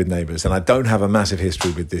history with Neighbours. And I don't have a massive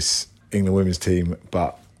history with this England women's team,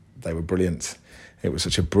 but they were brilliant. It was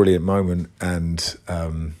such a brilliant moment. And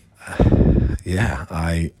I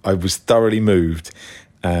was thoroughly moved.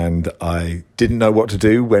 And I didn't know what to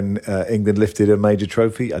do when England lifted a major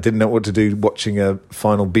trophy. I didn't know what to do watching a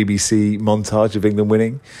final BBC montage of England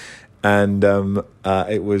winning. And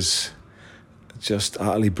it was just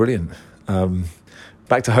utterly brilliant.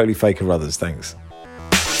 Back to Holy Faye Carruthers, thanks.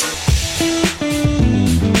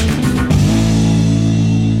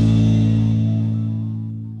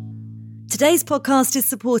 Today's podcast is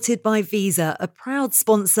supported by Visa, a proud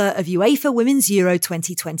sponsor of UEFA Women's Euro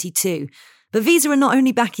 2022. But Visa are not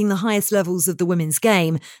only backing the highest levels of the women's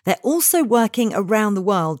game, they're also working around the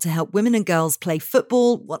world to help women and girls play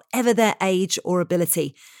football, whatever their age or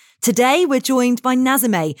ability. Today, we're joined by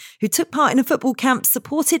Nazime, who took part in a football camp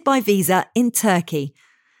supported by Visa in Turkey.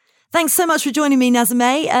 Thanks so much for joining me,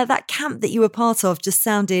 Nazime. That camp that you were part of just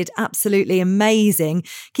sounded absolutely amazing.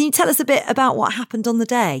 Can you tell us a bit about what happened on the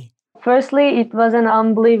day? Firstly, it was an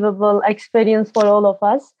unbelievable experience for all of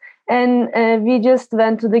us. And we just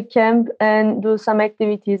went to the camp and do some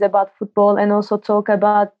activities about football and also talk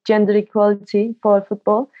about gender equality for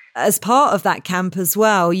football. As part of that camp as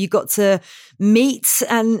well, you got to meet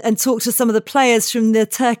and talk to some of the players from the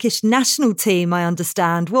Turkish national team, I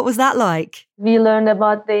understand. What was that like? We learned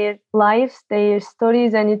about their lives, their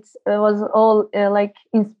stories, and it was all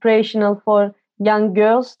inspirational for young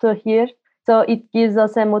girls to hear. So it gives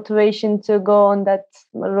us a motivation to go on that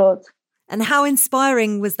road. And how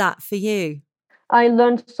inspiring was that for you? I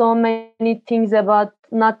learned so many things about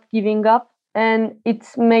not giving up, and it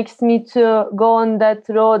makes me to go on that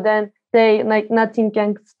road and say nothing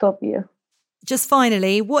can stop you. Just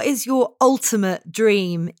finally, what is your ultimate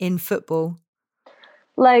dream in football?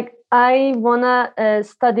 I wanna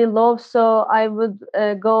study law, so I would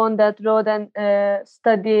go on that road and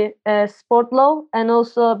study sport law and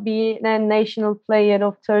also be a national player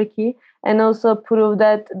of Turkey. And also prove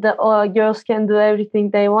that the girls can do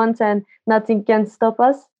everything they want and nothing can stop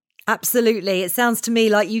us. Absolutely. It sounds to me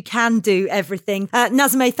like you can do everything.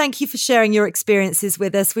 Nazime, thank you for sharing your experiences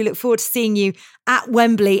with us. We look forward to seeing you at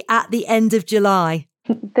Wembley at the end of July.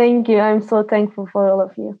 Thank you. I'm so thankful for all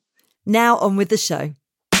of you. Now on with the show.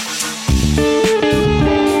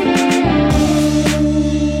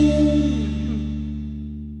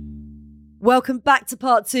 Welcome back to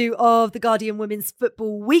part 2 of the Guardian Women's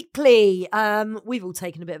Football Weekly. We've all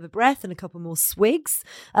taken a bit of a breath and a couple more swigs.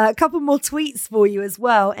 A couple more tweets for you as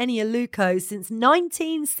well. Enia Luco, since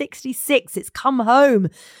 1966, it's come home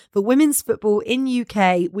for women's football in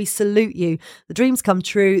UK. We salute you. The dream's come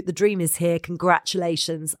true. The dream is here.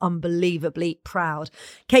 Congratulations. Unbelievably proud.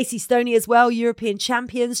 Casey Stoney as well, European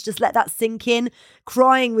champions. Just let that sink in.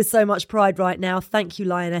 Crying with so much pride right now. Thank you,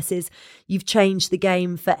 Lionesses. You've changed the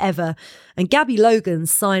game forever. And Gabby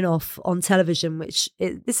Logan's sign off on television, this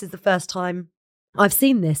is the first time I've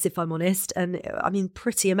seen this, if I'm honest. And I mean,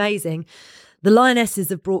 pretty amazing. The Lionesses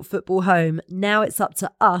have brought football home. Now it's up to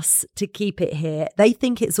us to keep it here. They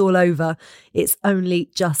think it's all over. It's only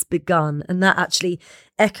just begun. And that actually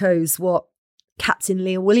echoes what Captain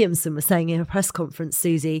Liew Williamson was saying in a press conference,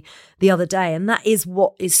 Susie, the other day. And that is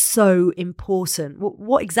what is so important.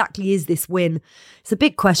 What exactly is this win? It's a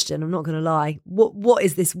big question, I'm not going to lie. What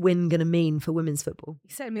is this win going to mean for women's football?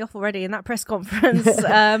 You set me off already in that press conference.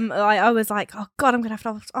 I was like, oh God, I'm going to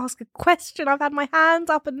have to ask a question. I've had my hand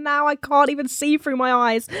up and now I can't even see through my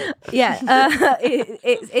eyes. Yeah,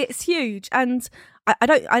 it's huge. And I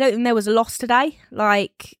don't think there was a loss today.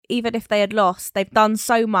 Even if they had lost, they've done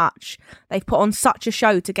so much. They've put on such a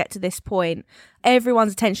show to get to this point.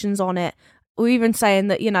 Everyone's attention's on it. We're even saying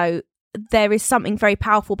that, there is something very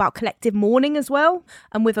powerful about collective mourning as well.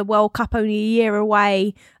 And with a World Cup only a year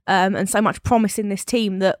away and so much promise in this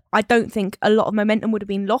team, that I don't think a lot of momentum would have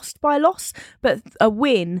been lost by a loss. But a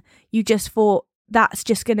win, you just thought that's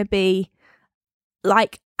just going to be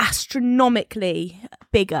astronomically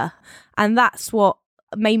bigger, and that's what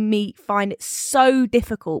made me find it so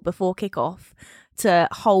difficult before kickoff to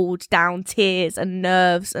hold down tears and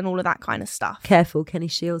nerves and all of that kind of stuff. Careful, Kenny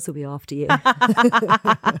Shields will be after you.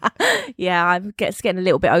 Yeah, I'm getting a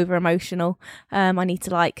little bit over emotional. I need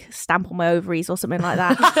to like stamp on my ovaries or something like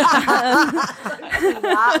that.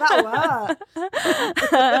 That'll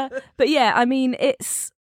work. But yeah, I mean,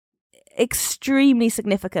 it's extremely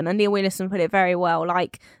significant, and Liew Willison put it very well,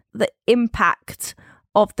 like the impact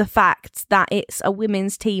of the fact that it's a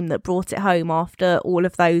women's team that brought it home after all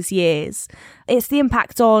of those years. It's the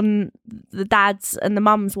impact on the dads and the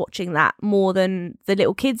mums watching that more than the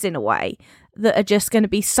little kids, in a way, that are just going to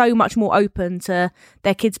be so much more open to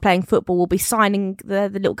their kids playing football. Will be signing the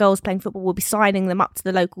little girls playing football, will be signing them up to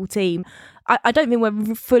the local team. I don't think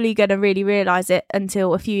we're fully going to really realise it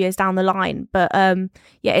until a few years down the line. But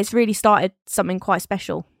yeah, it's really started something quite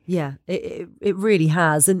special. Yeah, it really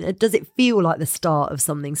has. And does it feel like the start of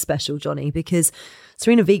something special, Johnny? Because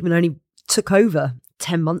Sarina Wiegman only took over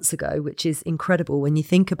 10 months ago, which is incredible when you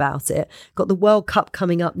think about it. Got the World Cup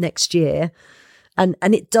coming up next year. And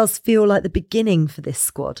it does feel like the beginning for this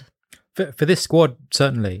squad. For this squad,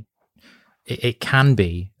 certainly, it can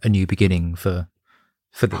be a new beginning for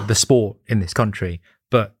the sport in this country.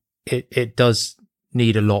 But it does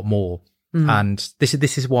need a lot more. And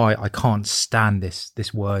this is why I can't stand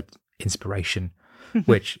this word inspiration,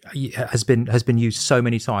 which has been used so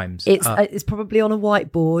many times. It's probably on a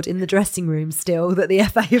whiteboard in the dressing room still that the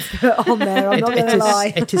FA have put on there. I'm not going to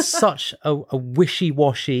lie. It is such a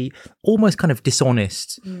wishy-washy, almost kind of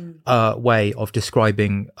dishonest way of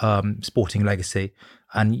describing sporting legacy.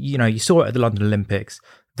 And you saw it at the London Olympics,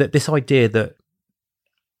 that this idea that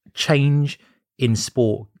change in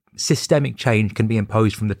sport, systemic change, can be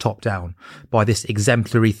imposed from the top down by this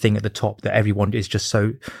exemplary thing at the top that everyone is just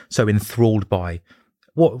so enthralled by.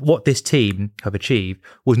 What this team have achieved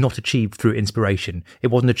was not achieved through inspiration. It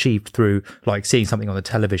wasn't achieved through like seeing something on the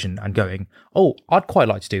television and going, "Oh, I'd quite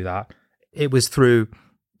like to do that." It was through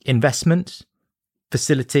investment,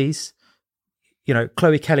 facilities.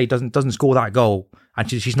 Chloe Kelly doesn't score that goal, and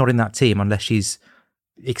she's not in that team unless she's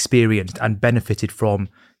experienced and benefited from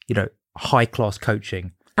high class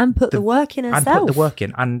coaching. And put the work in herself. And put the work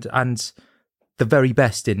in. And the very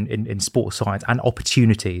best in sports science and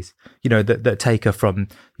opportunities, that take her from,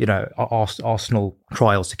 Arsenal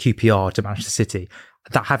trials to QPR to Manchester City,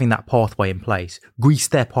 that having that pathway in place, grease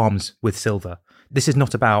their palms with silver. This is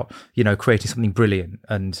not about, creating something brilliant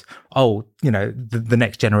and, the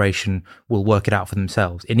next generation will work it out for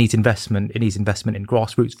themselves. It needs investment. It needs investment in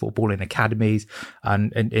grassroots football, in academies,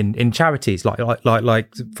 and in charities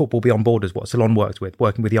like Football Beyond Borders, what Ceylon works with,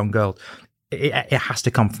 working with young girls. It has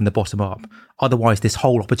to come from the bottom up. Otherwise, this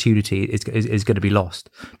whole opportunity is going to be lost,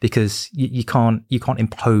 because you can't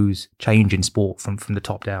impose change in sport from the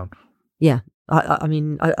top down. Yeah. I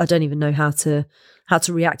mean, I don't even know how to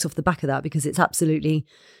react off the back of that, because it's absolutely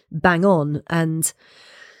bang on. And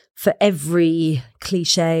for every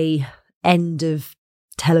cliche end of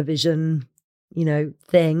television,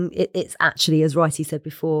 thing, it's actually, as Righty said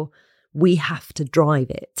before, we have to drive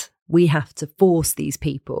it. We have to force these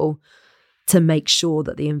people to make sure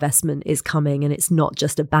that the investment is coming, and it's not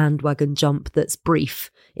just a bandwagon jump that's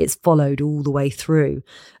brief. It's followed all the way through.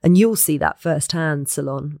 And you'll see that firsthand,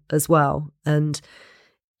 Ceylon, as well. And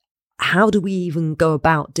how do we even go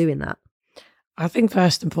about doing that? I think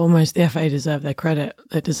first and foremost, the FA deserve their credit.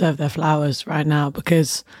 They deserve their flowers right now,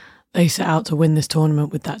 because they set out to win this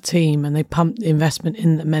tournament with that team, and they pumped the investment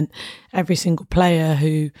in that meant every single player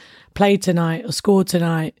who played tonight or scored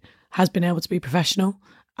tonight has been able to be professional.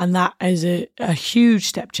 And that is a huge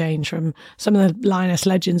step change from some of the Lioness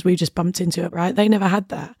legends we just bumped into, right? They never had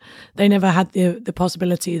that. They never had the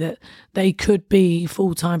possibility that they could be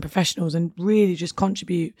full-time professionals and really just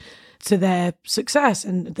contribute to their success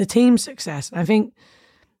and the team's success. And I think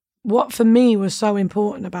what for me was so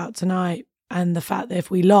important about tonight, and the fact that if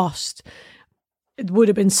we lost, it would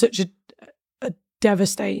have been such a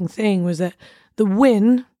devastating thing, was that the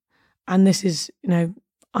win, and this is,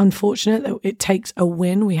 unfortunate that it takes a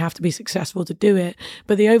win. We have to be successful to do it.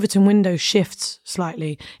 But the Overton window shifts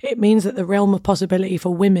slightly. It means that the realm of possibility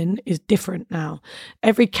for women is different now.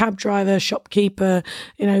 Every cab driver, shopkeeper,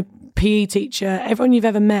 PE teacher, everyone you've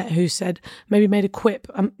ever met who said, maybe made a quip,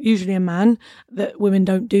 usually a man, that women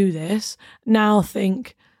don't do this, now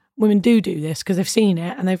think women do this because they've seen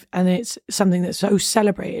it, and it's something that's so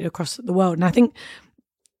celebrated across the world. And I think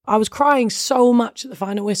I was crying so much at the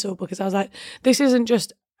final whistle, because I was like, this isn't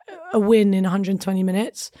just a win in 120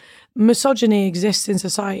 minutes. Misogyny exists in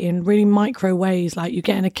society in really micro ways. Like, you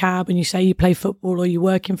get in a cab and you say you play football or you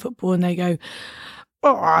work in football, and they go,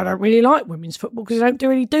 "Oh, I don't really like women's football because they don't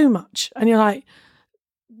really do much." And you're like,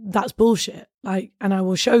 that's bullshit. Like, and I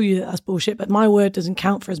will show you that that's bullshit, but my word doesn't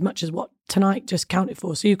count for as much as what tonight just counted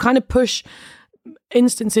for. So you kind of push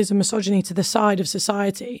instances of misogyny to the side of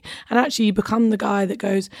society, and actually you become the guy that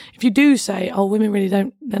goes, if you do say, oh, women really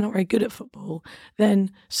they're not very good at football, then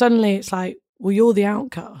suddenly it's like, well, you're the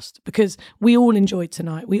outcast, because we all enjoyed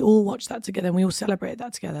tonight, we all watched that together, and we all celebrated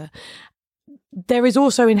that together. There is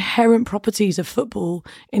also inherent properties of football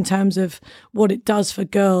in terms of what it does for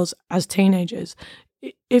girls as teenagers.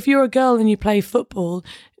 If you're a girl and you play football,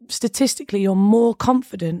 statistically, you're more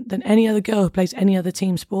confident than any other girl who plays any other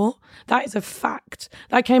team sport. That is a fact.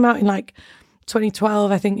 That came out in like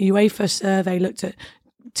 2012. I think the UEFA survey looked at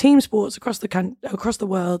team sports across the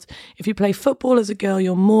world. If you play football as a girl,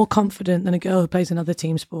 you're more confident than a girl who plays another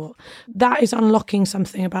team sport. That is unlocking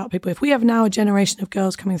something about people. If we have now a generation of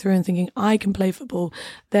girls coming through and thinking, I can play football,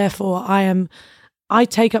 therefore I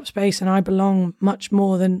take up space and I belong much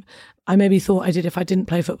more than I maybe thought I did if I didn't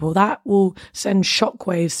play football, that will send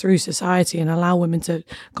shockwaves through society and allow women to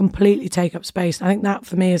completely take up space. And I think that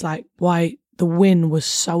for me is like why the win was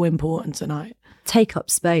so important tonight. Take up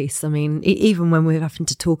space. I mean, even when we're having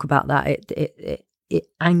to talk about that, it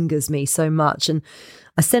angers me so much. And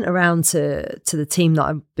I sent around to the team that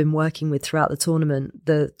I've been working with throughout the tournament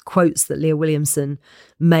the quotes that Leah Williamson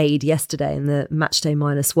made yesterday in the matchday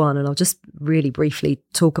 -1, and I'll just really briefly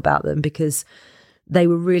talk about them because they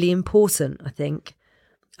were really important, I think.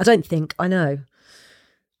 I know.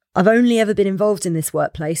 I've only ever been involved in this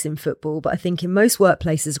workplace in football, but I think in most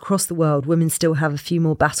workplaces across the world, women still have a few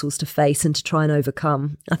more battles to face and to try and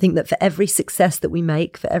overcome. I think that for every success that we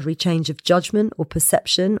make, for every change of judgment or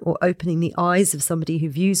perception or opening the eyes of somebody who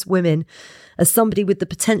views women as somebody with the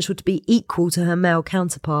potential to be equal to her male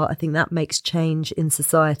counterpart, I think that makes change in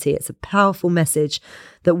society. It's a powerful message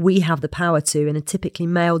that we have the power to, in a typically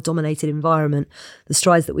male-dominated environment. The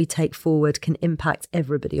strides that we take forward can impact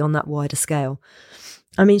everybody on that wider scale.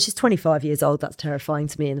 I mean, she's 25 years old. That's terrifying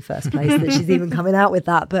to me in the first place that she's even coming out with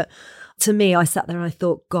that. But to me, I sat there and I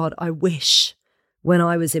thought, God, I wish when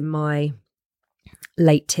I was in my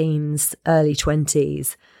late teens, early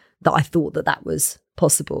 20s, that I thought that that was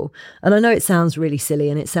possible. And I know it sounds really silly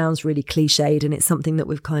and it sounds really cliched and it's something that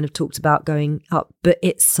we've kind of talked about going up, but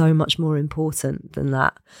it's so much more important than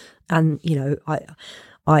that. And, you know,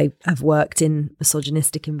 I have worked in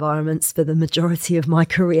misogynistic environments for the majority of my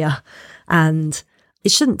career, and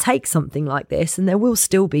it shouldn't take something like this. And there will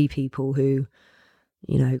still be people who,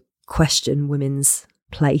 you know, question women's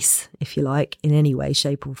place, if you like, in any way,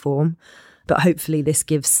 shape or form. But hopefully this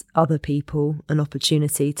gives other people an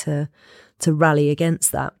opportunity to rally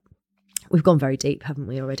against that. We've gone very deep, haven't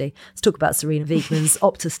we, already? Let's talk about Sarina Wiegman's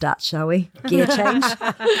Opta-stats, shall we? Gear change.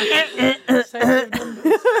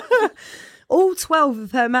 All 12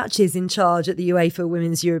 of her matches in charge at the UEFA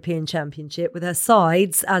Women's European Championship, with her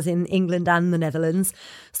sides, as in England and the Netherlands,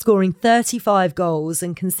 scoring 35 goals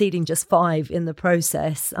and conceding just 5 in the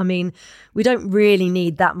process. I mean, we don't really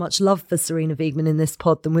need that much love for Sarina Wiegman in this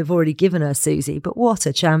pod than we've already given her, Susie, but what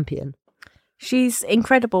a champion. She's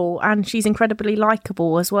incredible, and she's incredibly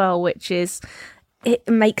likeable as well, it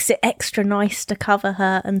makes it extra nice to cover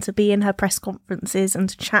her and to be in her press conferences and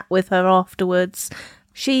to chat with her afterwards.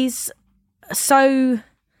 She's so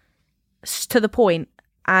to the point,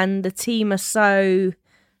 and the team are so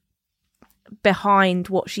behind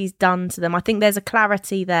what she's done to them. I think there's a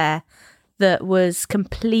clarity there that was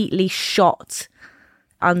completely shot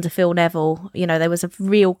under Phil Neville. You know, there was a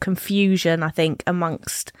real confusion, I think,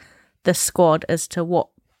 amongst the squad as to what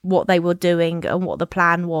they were doing and what the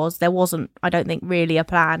plan was. There wasn't, I don't think, really a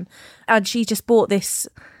plan. And she just brought this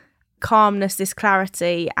calmness, this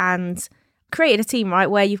clarity, and created a team,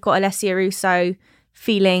 right, where you've got Alessia Russo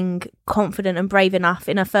feeling confident and brave enough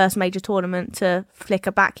in her first major tournament to flick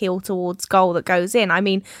a back heel towards goal that goes in. I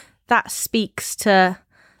mean, that speaks to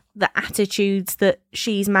the attitudes that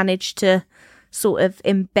she's managed to sort of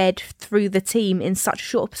embed through the team in such a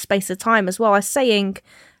short space of time as well. I was saying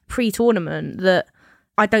pre-tournament that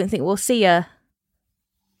I don't think we'll see a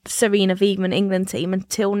Sarina Wiegman England team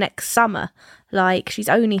until next summer. Like, she's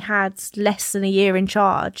only had less than a year in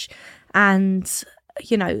charge, and,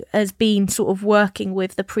 you know, has been sort of working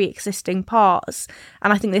with the pre-existing parts.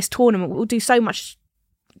 And I think this tournament will do so much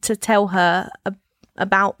to tell her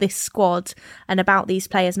about this squad and about these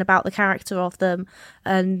players and about the character of them,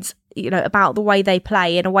 and, you know, about the way they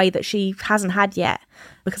play in a way that she hasn't had yet,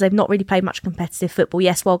 because they've not really played much competitive football.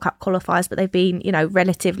 Yes, World Cup qualifiers, but they've been, you know,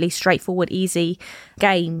 relatively straightforward, easy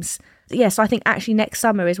games. Yes, I think actually next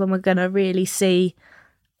summer is when we're going to really see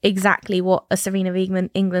exactly what a Sarina Wiegman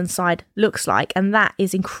England side looks like, and that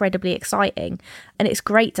is incredibly exciting. And it's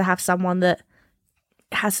great to have someone that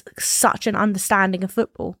has such an understanding of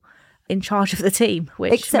football in charge of the team,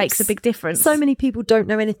 which makes a big difference. So many people don't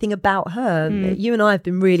know anything about her. You and I have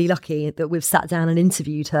been really lucky that we've sat down and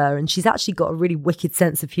interviewed her, and she's actually got a really wicked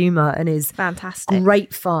sense of humour and is fantastic,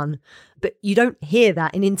 great fun. But you don't hear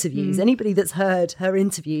that in interviews. Anybody that's heard her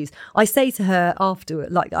interviews, I say to her after,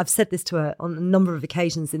 like I've said this to her on a number of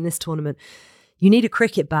occasions in this tournament, you need a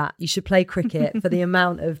cricket bat. You should play cricket for the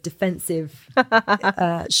amount of defensive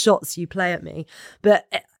shots you play at me.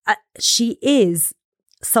 But she is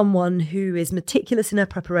someone who is meticulous in her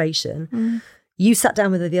preparation. You sat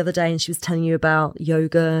down with her the other day and she was telling you about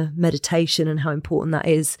yoga, meditation, and how important that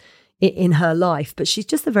is in her life. But she's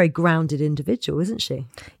just a very grounded individual, isn't she?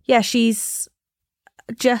 Yeah, she's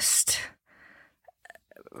just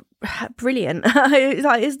brilliant.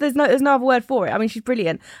 There's no other word for it. I mean, she's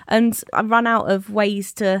brilliant, and I've run out of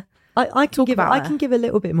ways to I can give a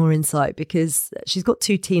little bit more insight because she's got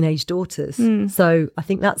 2 teenage daughters. So I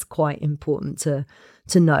think that's quite important to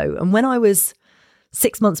know. And when I was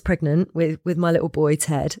 6 months pregnant with my little boy,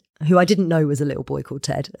 Ted, who I didn't know was a little boy called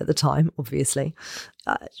Ted at the time, obviously,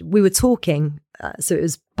 we were talking. So it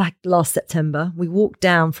was back last September. We walked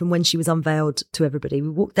down from when she was unveiled to everybody. We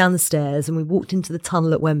walked down the stairs and we walked into the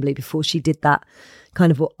tunnel at Wembley before she did that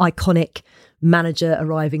kind of iconic manager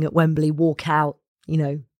arriving at Wembley, walk out,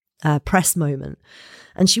 press moment.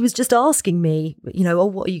 And she was just asking me,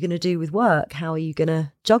 what are you going to do with work? How are you going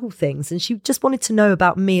to juggle things? And she just wanted to know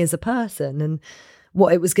about me as a person and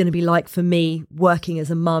what it was going to be like for me working as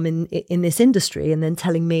a mum in this industry, and then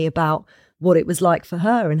telling me about what it was like for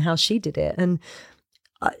her and how she did it. And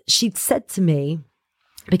she'd said to me,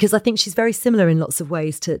 because I think she's very similar in lots of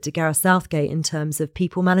ways to Gareth Southgate in terms of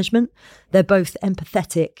people management. They're both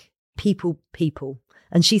empathetic people.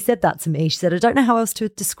 And she said that to me. She said, I don't know how else to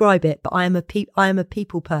describe it, but I am a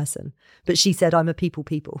people person. But she said, I'm a people.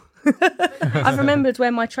 I've remembered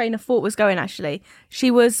when my train of thought was going, actually.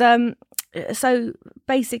 She was, so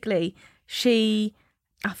basically,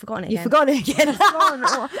 I've forgotten it again. You've forgotten it again.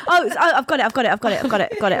 I've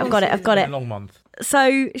got it. A long month.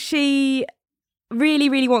 So she really,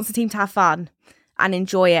 really wants the team to have fun and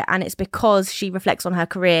enjoy it. And it's because she reflects on her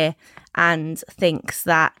career and thinks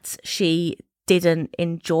that she didn't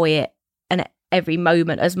enjoy it and every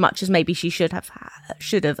moment as much as maybe she should have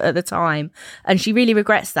at the time, and she really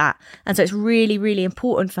regrets that. And so it's really, really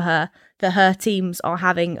important for her that her teams are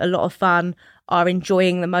having a lot of fun, are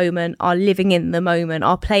enjoying the moment, are living in the moment,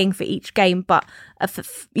 are playing for each game, but for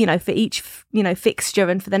each fixture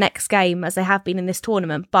and for the next game, as they have been in this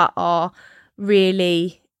tournament, but are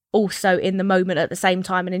really also in the moment at the same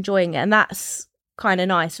time and enjoying it. And that's kind of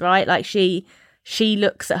nice, right? Like she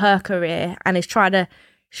looks at her career and is trying to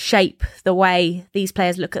shape the way these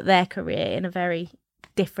players look at their career in a very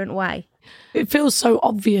different way. It feels so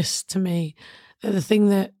obvious to me that the thing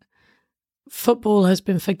that football has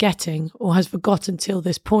been forgetting or has forgotten till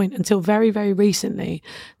this point, until very, very recently,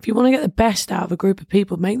 if you want to get the best out of a group of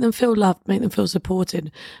people, make them feel loved, make them feel supported,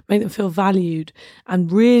 make them feel valued,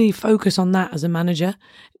 and really focus on that as a manager.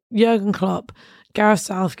 Jurgen Klopp, Gareth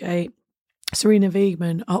Southgate, Sarina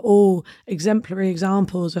Wiegman are all exemplary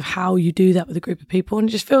examples of how you do that with a group of people. And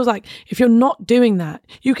it just feels like if you're not doing that,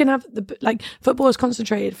 you can have football is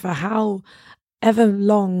concentrated for how ever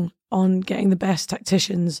long on getting the best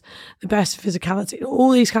tacticians, the best physicality,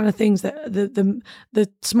 all these kind of things, that the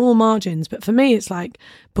small margins. But for me, it's like,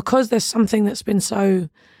 because there's something that's been so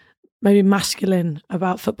maybe masculine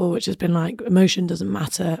about football, which has been like emotion doesn't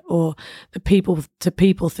matter, or the people to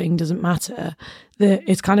people thing doesn't matter, that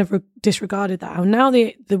it's kind of disregarded that. And now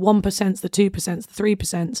the 1%, the 2%, the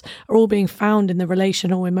 3% are all being found in the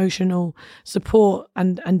relational, emotional support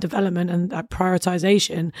and development and that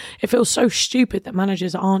prioritization. It feels so stupid that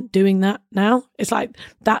managers aren't doing that now. It's like,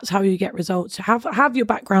 that's how you get results. Have your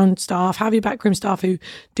background staff, have your backroom staff who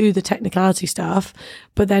do the technicality stuff,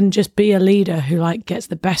 but then just be a leader who like gets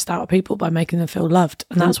the best out of people by making them feel loved.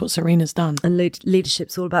 And that's what Sarina's done. And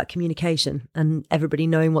leadership's all about communication and everybody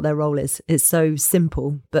knowing what their role is. It's so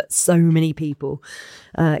simple, but so many people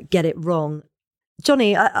get it wrong.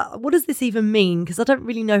 Johnny, what does this even mean? Because I don't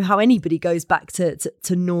really know how anybody goes back to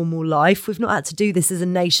normal life. We've not had to do this as a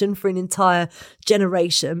nation for an entire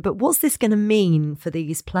generation. But what's this going to mean for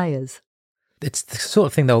these players? It's the sort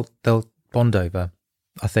of thing they'll bond over,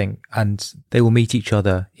 I think, and they will meet each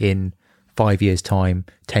other in 5 years' time,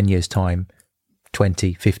 10 years' time,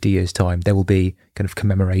 20, 50 years' time. There will be kind of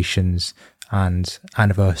commemorations and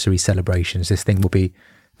anniversary celebrations. This thing will be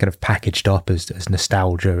kind of packaged up as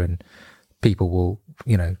nostalgia, and people will,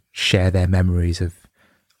 share their memories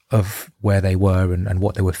of where they were and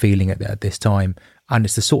what they were feeling at this time. And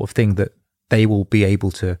it's the sort of thing that they will be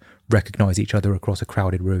able to recognise each other across a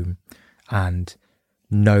crowded room and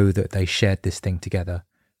know that they shared this thing together.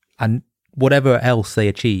 And whatever else they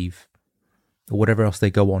achieve, or whatever else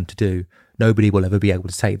they go on to do, nobody will ever be able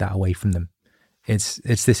to take that away from them. It's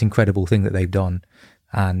this incredible thing that they've done,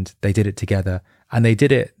 and they did it together, and they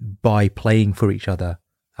did it by playing for each other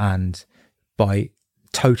and by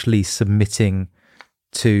totally submitting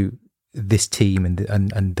to this team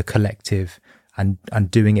and the collective and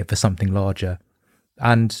doing it for something larger.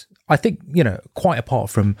 And I think, quite apart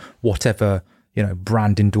from whatever,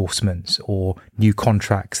 brand endorsements or new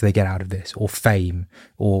contracts they get out of this, or fame,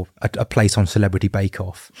 or a place on Celebrity Bake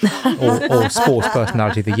Off, or Sports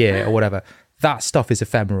Personality of the Year, or whatever, that stuff is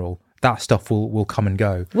ephemeral. That stuff will come and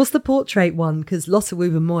go. What's the portrait one? Because Lotte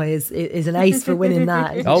Wubben-Moy is an ace for winning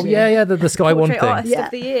that. Oh, she? yeah, the Sky One thing. Artist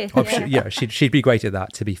of the Year. Oh, she'd be great at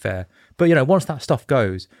that, to be fair. But, once that stuff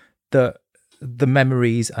goes, the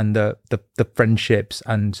memories and the friendships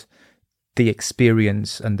and the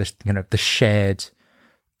experience and the shared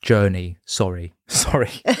journey, sorry,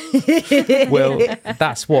 well,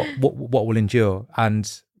 that's what will endure.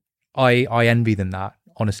 And I envy them that,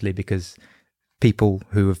 honestly, because people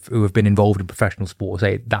who have been involved in professional sport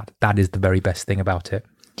say that is the very best thing about it.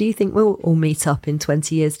 Do you think we'll all meet up in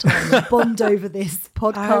 20 years' time and bond over this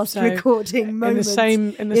podcast recording moment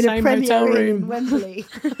in the same hotel room in Wembley?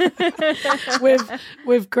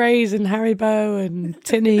 with Grays and Haribo and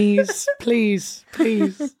tinnies, please.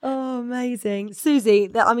 Oh, amazing. Susie,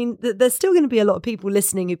 there's still going to be a lot of people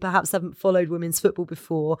listening who perhaps haven't followed women's football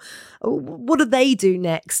before. What do they do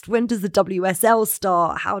next? When does the WSL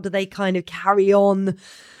start? How do they kind of carry on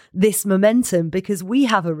this momentum? Because we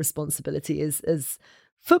have a responsibility as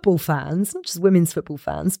football fans, not just women's football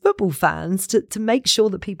fans, to make sure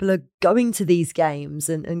that people are going to these games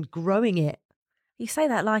and growing it. You say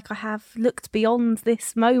that like I have looked beyond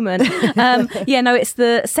this moment. It's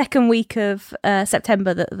the second week of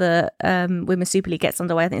September that the Women's Super League gets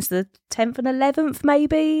underway. I think it's the 10th and 11th,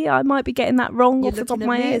 maybe. I might be getting that wrong off the top of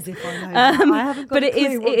my head. I haven't got a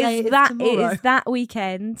clue what day it is that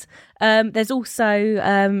weekend. There's also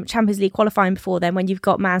Champions League qualifying before then, when you've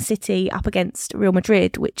got Man City up against Real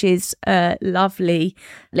Madrid, which is a lovely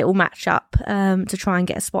little matchup to try and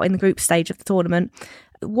get a spot in the group stage of the tournament.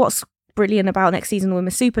 What's brilliant about next season the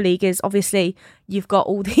Women's Super League is obviously you've got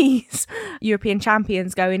all these European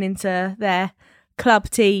champions going into their club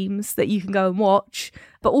teams that you can go and watch,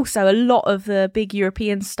 but also a lot of the big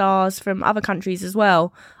European stars from other countries as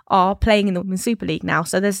well are playing in the Women's Super League now.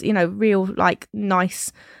 So there's real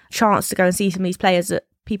nice chance to go and see some of these players that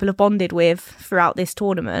people have bonded with throughout this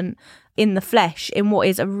tournament in the flesh, in what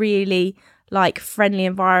is a really friendly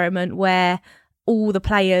environment where all the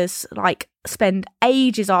players spend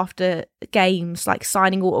ages after games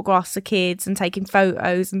signing autographs for kids and taking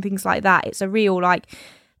photos and things like that. It's a real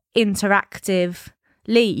interactive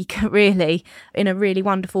league, really, in a really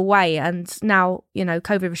wonderful way. And now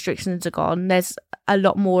COVID restrictions are gone, there's a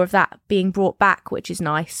lot more of that being brought back, which is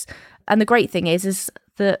nice. And the great thing is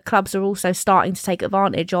that clubs are also starting to take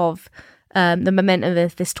advantage of the momentum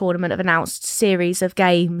of this tournament. Have announced series of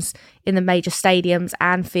games in the major stadiums.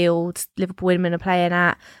 Anfield, Liverpool women are playing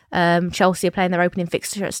at. Chelsea are playing their opening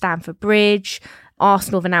fixture at Stamford Bridge.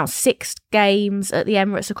 Arsenal have announced 6 games at the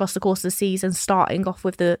Emirates across the course of the season, starting off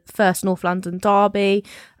with the first North London derby.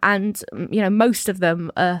 And, most of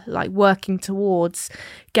them are working towards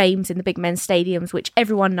games in the big men's stadiums, which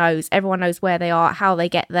everyone knows where they are, how they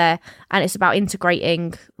get there. And it's about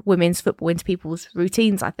integrating women's football into people's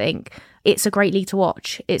routines, I think. It's a great league to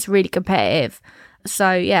watch. It's really competitive.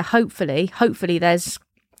 So, yeah, hopefully there's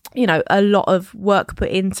a lot of work put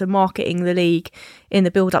into marketing the league in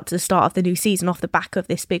the build up to the start of the new season off the back of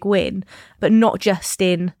this big win, but not just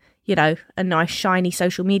in, a nice shiny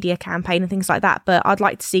social media campaign and things like that. But I'd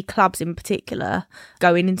like to see clubs in particular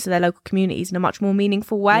going into their local communities in a much more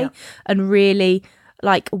meaningful way and really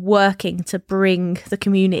working to bring the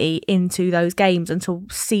community into those games and to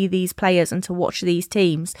see these players and to watch these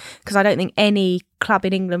teams, because I don't think any club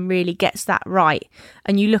in England really gets that right.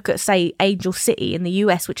 And you look at, say, Angel City in the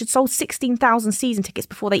US, which had sold 16,000 season tickets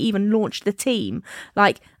before they even launched the team.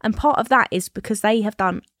 And part of that is because they have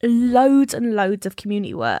done loads and loads of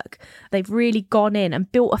community work. They've really gone in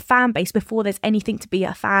and built a fan base before there's anything to be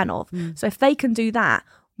a fan of. So if they can do that,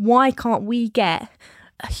 why can't we get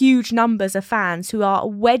huge numbers of fans who are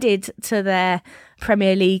wedded to their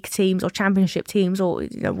Premier League teams or Championship teams, or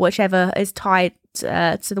whichever is tied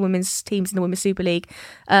to the women's teams in the Women's Super League,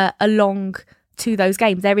 along to those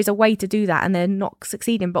games. There is a way to do that and they're not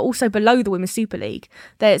succeeding. But also below the Women's Super League,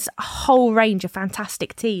 there's a whole range of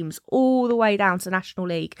fantastic teams all the way down to National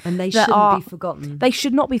League. And they shouldn't be forgotten. They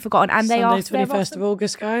should not be forgotten. And Sunday, 21st of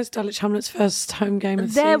August, guys. Dulwich Hamlet's first home game of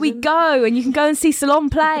the season. There we go. And you can go and see Ceylon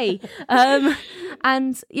play.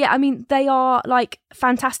 And yeah, I mean, they are like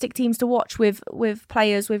fantastic teams to watch with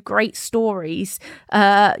players with great stories.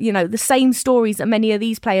 The same stories that many of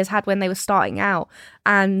these players had when they were starting out.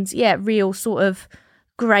 And yeah, real sort of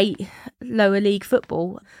great lower league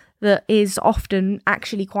football that is often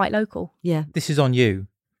actually quite local. Yeah. This is on you.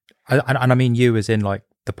 And I mean you as in like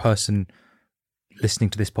the person listening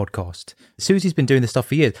to this podcast. Susie's been doing this stuff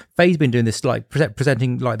for years. Faye's been doing this, like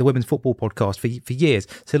presenting like the women's football podcast for years.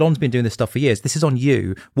 Ceylon's been doing this stuff for years. This is on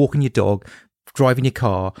you, walking your dog, driving your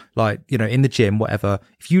car, like, in the gym, whatever.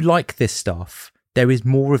 If you like this stuff, there is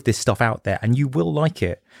more of this stuff out there and you will like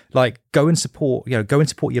it. Like, go and support your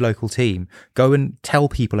local team. Go and tell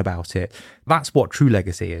people about it. That's what true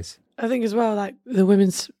legacy is. I think as well, like, the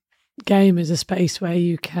women's game is a space where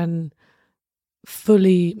you can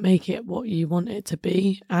fully make it what you want it to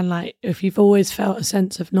be. And like, if you've always felt a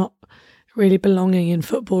sense of not really belonging in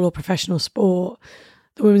football or professional sport,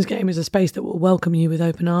 the women's game is a space that will welcome you with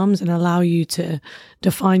open arms and allow you to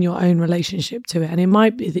define your own relationship to it. And it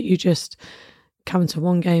might be that you just come to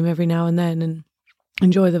one game every now and then and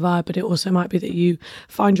enjoy the vibe, but it also might be that you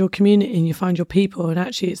find your community and you find your people, and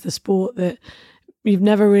actually it's the sport that you've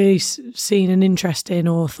never really seen an interest in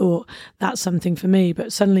or thought that's something for me,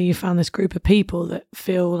 but suddenly you found this group of people that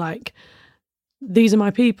feel like these are my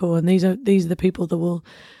people and these are the people that will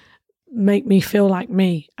make me feel like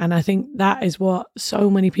me. And I think that is what so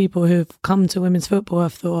many people who've come to women's football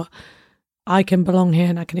have thought, I can belong here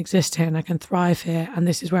and I can exist here and I can thrive here, and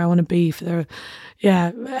this is where I want to be for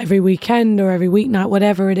every weekend or every weeknight,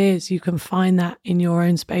 whatever it is. You can find that in your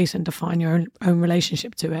own space and define your own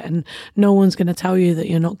relationship to it, and no one's going to tell you that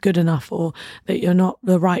you're not good enough or that you're not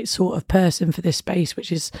the right sort of person for this space,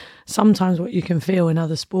 which is sometimes what you can feel in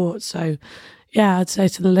other sports. So yeah, I'd say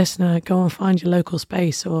to the listener, go and find your local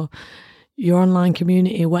space or your online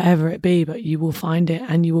community, whatever it be, but you will find it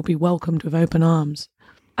and you will be welcomed with open arms.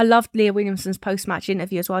 I loved Leah Williamson's post-match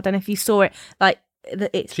interview as well. I don't know if you saw it. Like,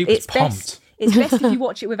 she was pumped. Best. It's best if you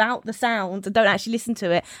watch it without the sound and don't actually listen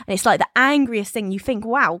to it. And it's like the angriest thing. You think,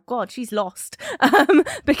 wow, God, she's lost.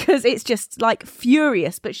 Because it's just like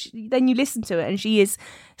furious. But then you listen to it and she is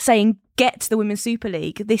saying, get to the Women's Super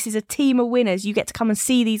League. This is a team of winners. You get to come and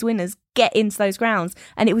see these winners get into those grounds.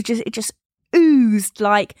 And it just oozed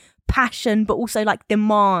like passion, but also like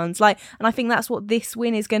demands, like, and I think that's what this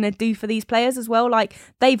win is going to do for these players as well. Like,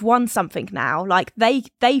 they've won something now, like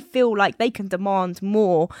they feel like they can demand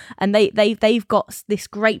more, and they've got this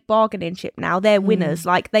great bargaining chip now. They're winners,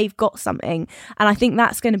 like they've got something, and I think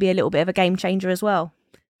that's going to be a little bit of a game changer as well.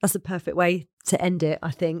 That's a perfect way to end it,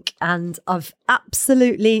 I think. And I've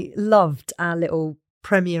absolutely loved our little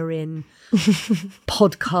Premier Inn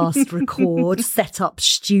podcast record setup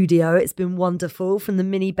studio. It's been wonderful, from the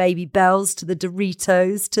mini baby bells to the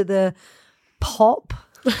Doritos to the pop.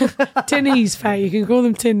 Tinnies, Faye, you can call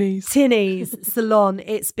them tinnies. Tinnies, Ceylon.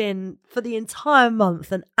 It's been, for the entire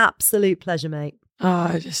month, an absolute pleasure, mate. Oh,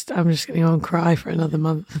 I'm just going to go and cry for another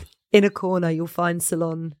month. In a corner, you'll find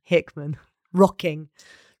Ceylon Hickman rocking.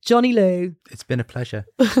 Johnny Liew. It's been a pleasure.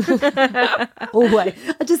 Always.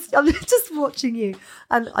 I'm just watching you.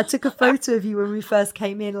 And I took a photo of you when we first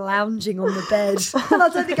came in, lounging on the bed. And I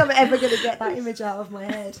don't think I'm ever going to get that image out of my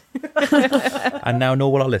head. And now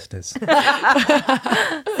nor will our listeners.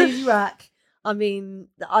 Suzanne Wrack. I mean,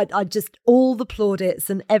 I just, all the plaudits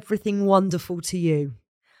and everything wonderful to you.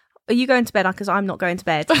 Are you going to bed? Because I'm not going to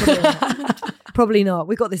bed. Probably not.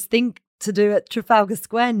 We've got this thing to do at Trafalgar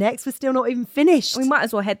Square next. We're still not even finished. We might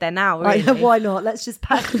as well head there now, really. Right, why not? Let's just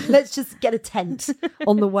get a tent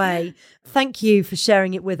on the way. Thank you for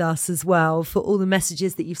sharing it with us as well, for all the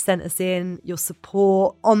messages that you've sent us in, your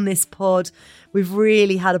support on this pod. We've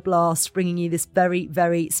really had a blast bringing you this very,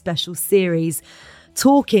 very special series,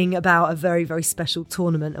 talking about a very, very special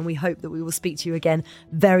tournament, and we hope that we will speak to you again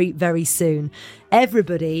very, very soon.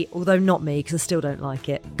 Everybody, although not me, because I still don't like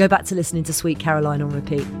it, go back to listening to Sweet Caroline on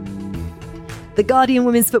repeat. The Guardian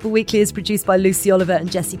Women's Football Weekly is produced by Lucy Oliver and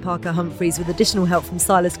Jessie Parker Humphreys, with additional help from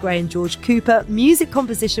Silas Gray and George Cooper. Music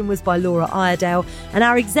composition was by Laura Iredale, and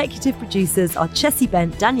our executive producers are Chessie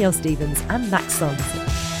Bent, Danielle Stevens and Max Sanderson.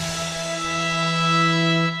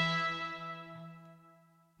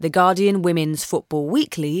 The Guardian Women's Football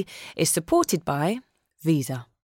Weekly is supported by Visa.